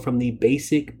war from the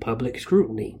basic public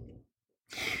scrutiny.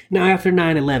 Now, after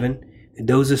 9/11,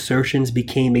 those assertions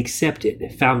became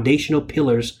accepted, foundational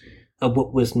pillars of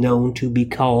what was known to be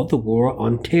called the War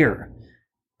on Terror,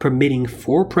 permitting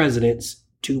 4 presidents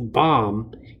to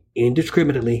bomb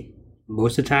indiscriminately,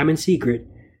 most of the time in secret,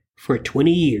 for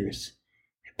 20 years,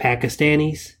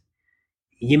 Pakistanis,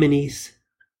 Yemenis,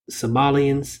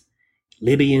 Somalians,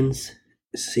 Libyans,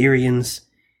 Syrians,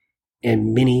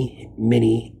 and many,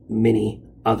 many, many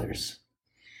others.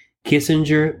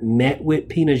 Kissinger met with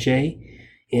Pinochet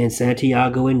in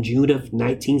Santiago in June of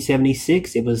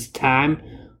 1976. It was time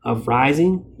of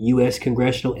rising U.S.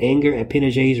 congressional anger at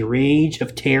Pinochet's rage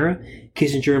of terror.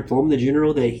 Kissinger informed the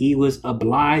general that he was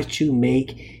obliged to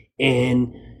make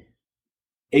a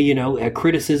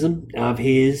criticism of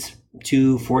his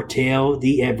to foretell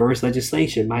the adverse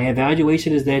legislation. My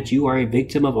evaluation is that you are a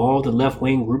victim of all the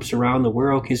left-wing groups around the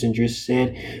world, Kissinger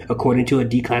said, according to a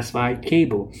declassified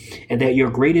cable, and that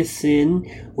your greatest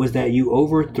sin was that you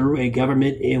overthrew a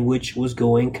government in which was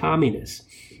going communist.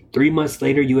 3 months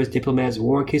later, U.S. diplomats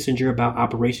warned Kissinger about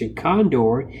Operation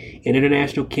Condor, an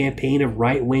international campaign of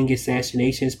right-wing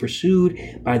assassinations pursued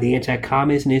by the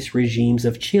anti-communist regimes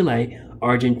of Chile,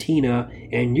 Argentina,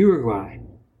 and Uruguay.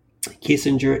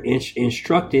 Kissinger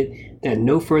instructed that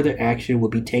no further action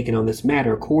would be taken on this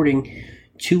matter. According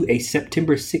to a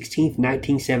September 16,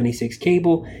 1976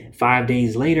 cable, 5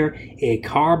 days later, a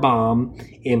car bomb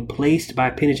emplaced by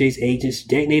Pinochet's agents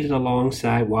detonated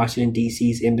alongside Washington,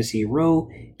 D.C.'s Embassy Row,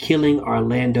 killing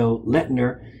Orlando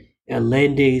Lettner,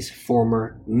 Allende's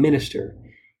former minister,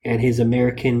 and his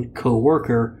American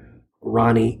co-worker,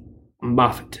 Ronnie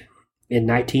Moffat. In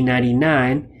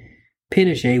 1999,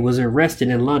 Pinochet was arrested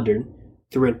in London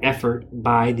through an effort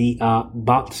by the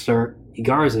Baltasar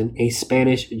Garzon, a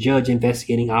Spanish judge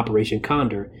investigating Operation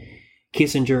Condor.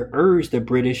 Kissinger urged the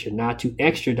British not to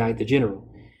extradite the general.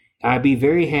 I'd be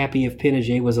very happy if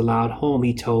Pinochet was allowed home,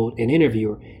 he told an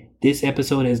interviewer. This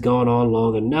episode has gone on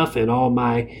long enough, and all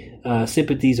my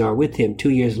sympathies are with him. 2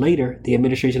 years later, the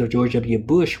administration of George W.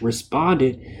 Bush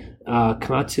responded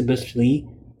consummately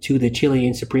to the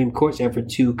Chilean Supreme Court's effort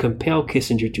to compel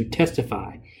Kissinger to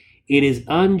testify. It is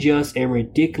unjust and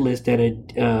ridiculous that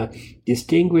a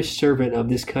distinguished servant of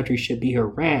this country should be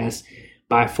harassed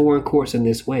by foreign courts in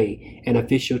this way, an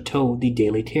official told the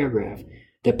Daily Telegraph.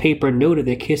 The paper noted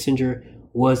that Kissinger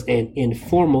was an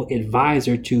informal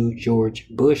advisor to George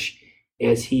Bush,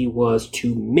 as he was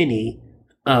to many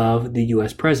of the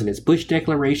U.S. presidents. Bush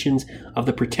declarations of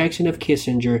the protection of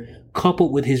Kissinger,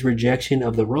 coupled with his rejection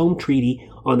of the Rome Treaty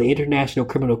on the International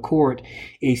Criminal Court,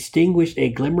 extinguished a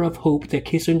glimmer of hope that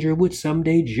Kissinger would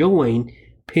someday join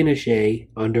Pinochet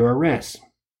under arrest.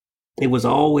 It was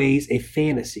always a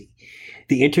fantasy.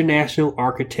 The international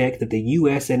architect that the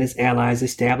U.S. and its allies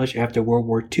established after World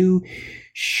War II,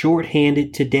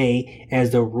 shorthanded today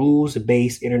as the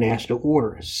rules-based international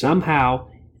order, somehow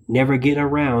never get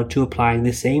around to applying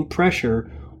the same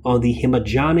pressure on the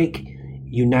hegemonic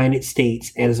United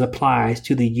States as applies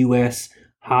to the U.S.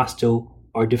 hostile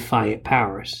or defiant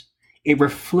powers. It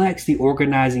reflects the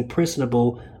organizing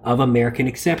principle of American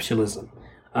exceptionalism.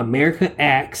 America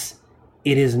acts,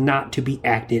 it is not to be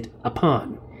acted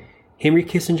upon. Henry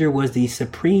Kissinger was the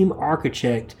supreme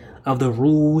architect of the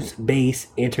rules-based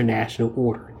international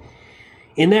order.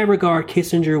 In that regard,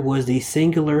 Kissinger was the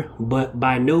singular but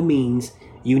by no means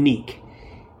unique.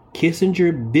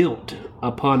 Kissinger built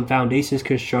upon foundations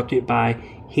constructed by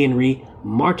Henry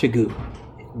Montagu,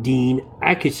 Dean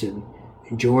Acheson,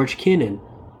 George Kennan,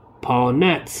 Paul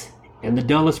Nance, and the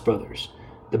Dulles brothers,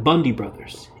 the Bundy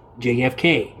brothers,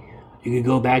 JFK. You could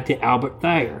go back to Albert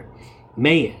Thayer,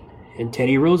 Mahan, and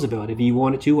Teddy Roosevelt if you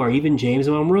wanted to, or even James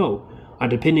Monroe. Or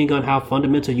depending on how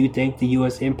fundamental you think the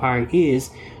U.S. empire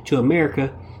is to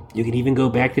America, you can even go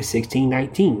back to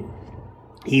 1619.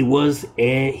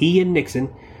 He and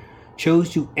Nixon chose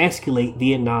to escalate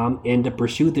Vietnam and to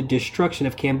pursue the destruction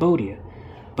of Cambodia.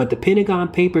 But the Pentagon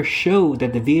Papers showed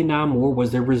that the Vietnam War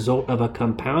was the result of a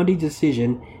compounding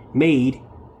decision made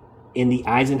in the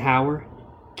Eisenhower,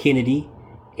 Kennedy,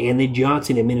 and the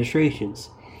Johnson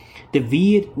administrations. The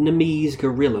Vietnamese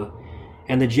guerrilla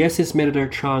and the Justice Minister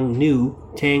Trong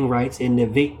Nhu Tang writes in the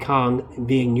Viet Cong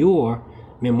Vignor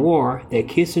memoir that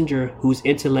Kissinger, whose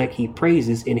intellect he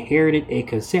praises, inherited a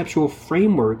conceptual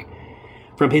framework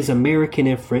from his American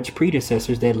and French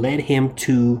predecessors that led him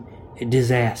to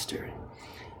disaster.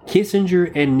 Kissinger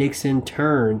and Nixon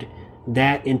turned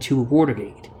that into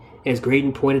Watergate. As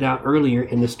Graydon pointed out earlier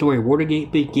in the story,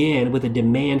 Watergate began with a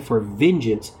demand for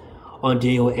vengeance on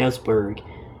Daniel Ellsberg,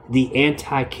 the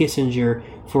anti-Kissinger,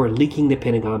 for leaking the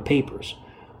Pentagon Papers.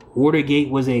 Watergate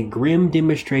was a grim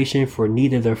demonstration for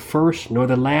neither the first nor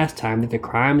the last time that the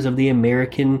crimes of the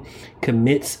American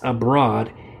commits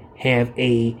abroad have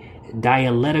a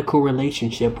dialectical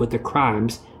relationship with the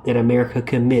crimes that America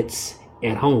commits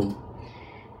at home.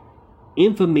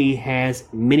 Infamy has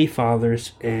many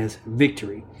fathers as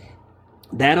victory.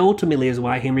 That ultimately is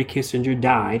why Henry Kissinger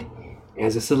died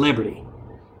as a celebrity,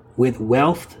 with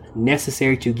wealth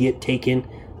necessary to get taken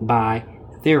by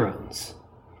their owns.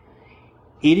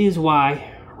 It is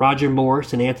why Roger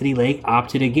Morris and Anthony Lake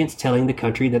opted against telling the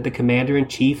country that the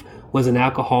commander-in-chief was an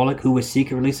alcoholic who was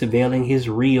secretly surveilling his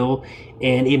real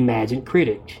and imagined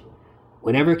critic.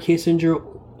 Whenever Kissinger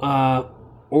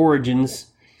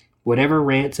origins, whatever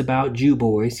rants about Jew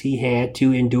boys he had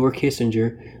to endure,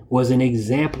 Kissinger was an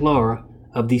exemplar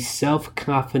of the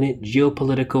self-confident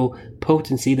geopolitical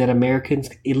potency that American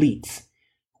elites,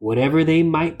 whatever they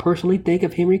might personally think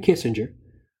of Henry Kissinger,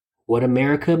 want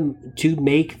America to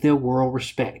make the world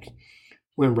respect.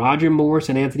 When Roger Morris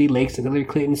and Anthony Lake and Hillary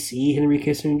Clinton see Henry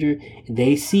Kissinger,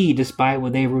 they see, despite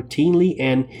what they routinely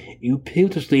and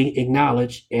ubiquitously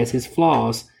acknowledge as his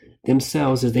flaws,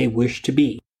 themselves as they wish to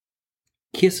be.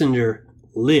 Kissinger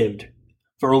lived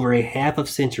for over a half a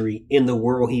century in the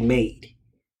world he made.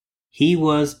 He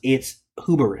was its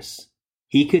hubris.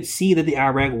 He could see that the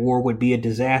Iraq War would be a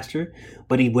disaster,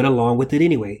 but he went along with it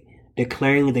anyway,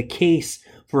 declaring the case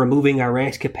for removing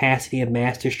Iraq's capacity of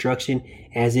mass destruction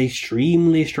as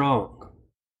extremely strong.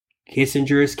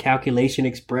 Kissinger's calculation,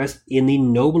 expressed in the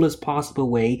noblest possible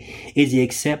way, is the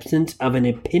acceptance of an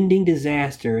impending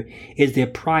disaster is the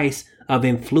price of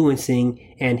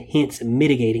influencing and hence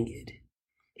mitigating it.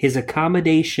 His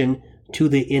accommodation to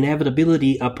the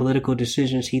inevitability of political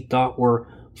decisions he thought were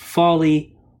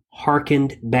folly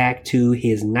harkened back to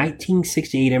his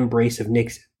 1968 embrace of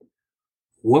Nixon.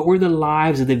 What were the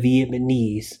lives of the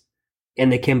Vietnamese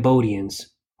and the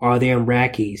Cambodians or the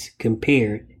Iraqis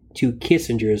compared to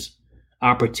Kissinger's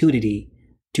opportunity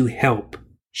to help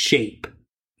shape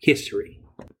history?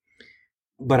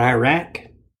 But Iraq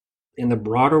and the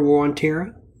broader war on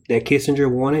terror that Kissinger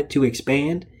wanted to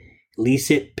expand,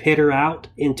 lease it petter out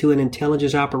into an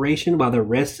intelligence operation while the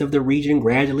rest of the region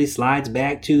gradually slides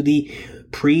back to the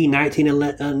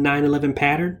pre-9/11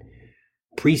 pattern,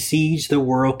 precedes the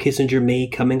world Kissinger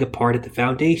made coming apart at the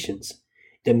foundations.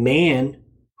 The man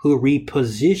who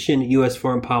repositioned U.S.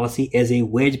 foreign policy as a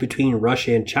wedge between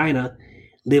Russia and China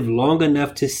lived long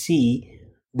enough to see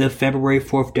the February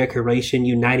 4th declaration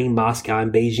uniting Moscow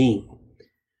and Beijing.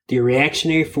 The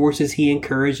reactionary forces he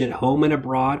encouraged at home and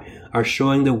abroad are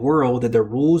showing the world that the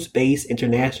rules-based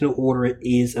international order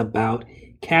is about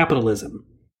capitalism,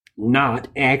 not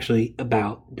actually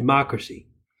about democracy.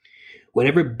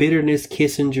 Whatever bitterness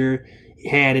Kissinger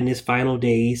had in his final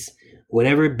days,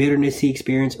 whatever bitterness he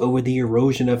experienced over the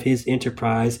erosion of his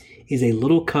enterprise, is a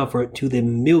little comfort to the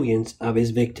millions of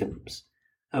his victims.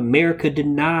 America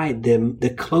denied them the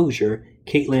closure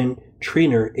Caitlin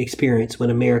Traynor experienced when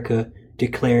America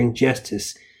declaring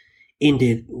justice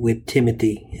ended with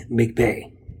Timothy McVeigh.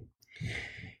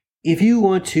 If you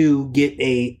want to get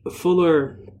a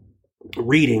fuller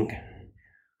reading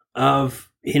of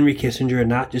Henry Kissinger and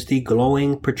not just the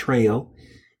glowing portrayal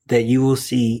that you will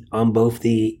see on both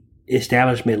the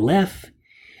establishment left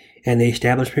and the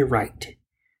establishment right,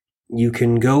 you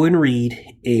can go and read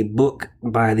a book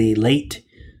by the late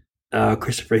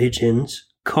Christopher Hitchens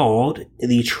called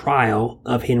The Trial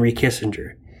of Henry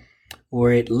Kissinger,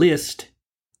 where it lists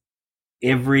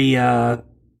every thing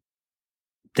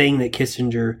that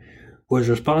Kissinger was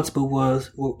responsible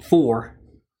for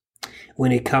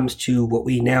when it comes to what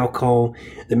we now call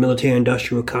the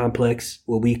military-industrial complex,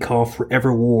 what we call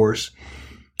forever wars,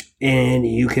 and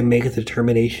you can make a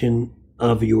determination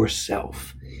of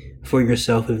yourself, for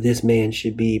yourself, if this man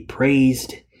should be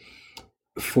praised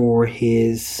for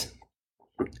his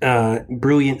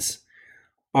brilliance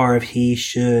or if he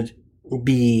should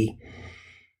be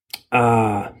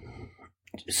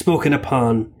spoken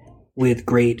upon with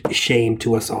great shame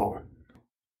to us all.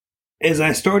 As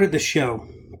I started the show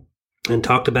and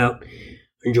talked about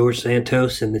George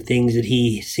Santos and the things that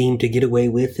he seemed to get away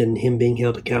with and him being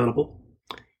held accountable,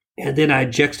 and then I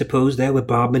juxtaposed that with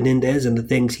Bob Menendez and the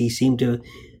things he seemed to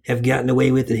have gotten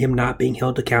away with and him not being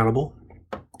held accountable,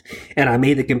 and I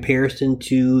made the comparison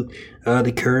to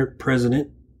the current president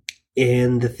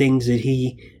and the things that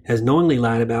he has knowingly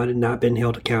lied about and not been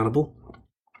held accountable,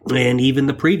 and even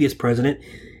the previous president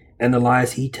and the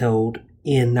lies he told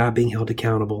in not being held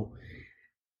accountable.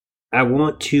 I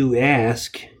want to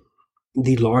ask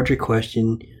the larger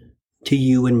question to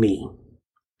you and me.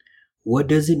 What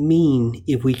does it mean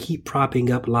if we keep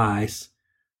propping up lies,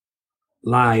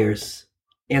 liars,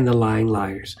 and the lying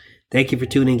liars? Thank you for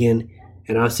tuning in,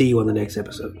 and I'll see you on the next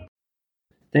episode.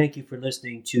 Thank you for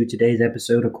listening to today's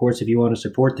episode. Of course, if you want to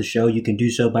support the show, you can do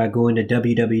so by going to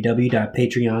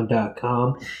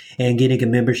www.patreon.com and getting a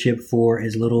membership for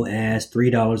as little as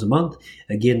 $3 a month.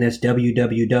 Again, that's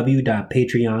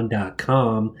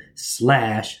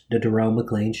www.patreon.com/The Jerome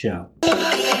McClain Show.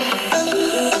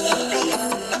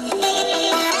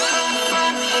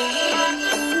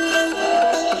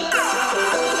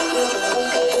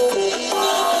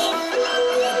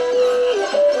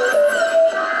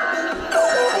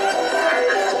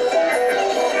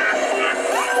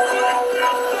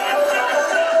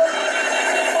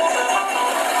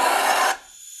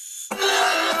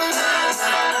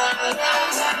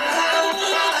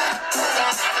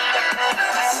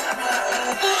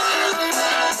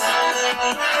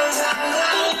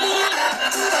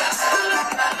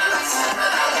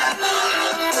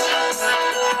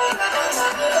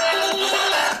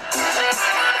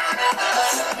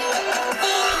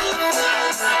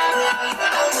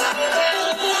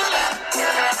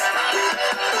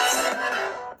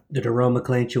 The Jerome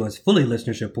McClain Show is fully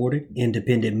listener-supported,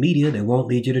 independent media that won't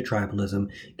lead you to tribalism.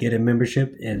 Get a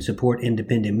membership and support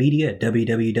independent media at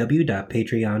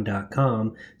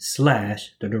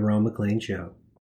www.patreon.com/The Jerome McClain Show.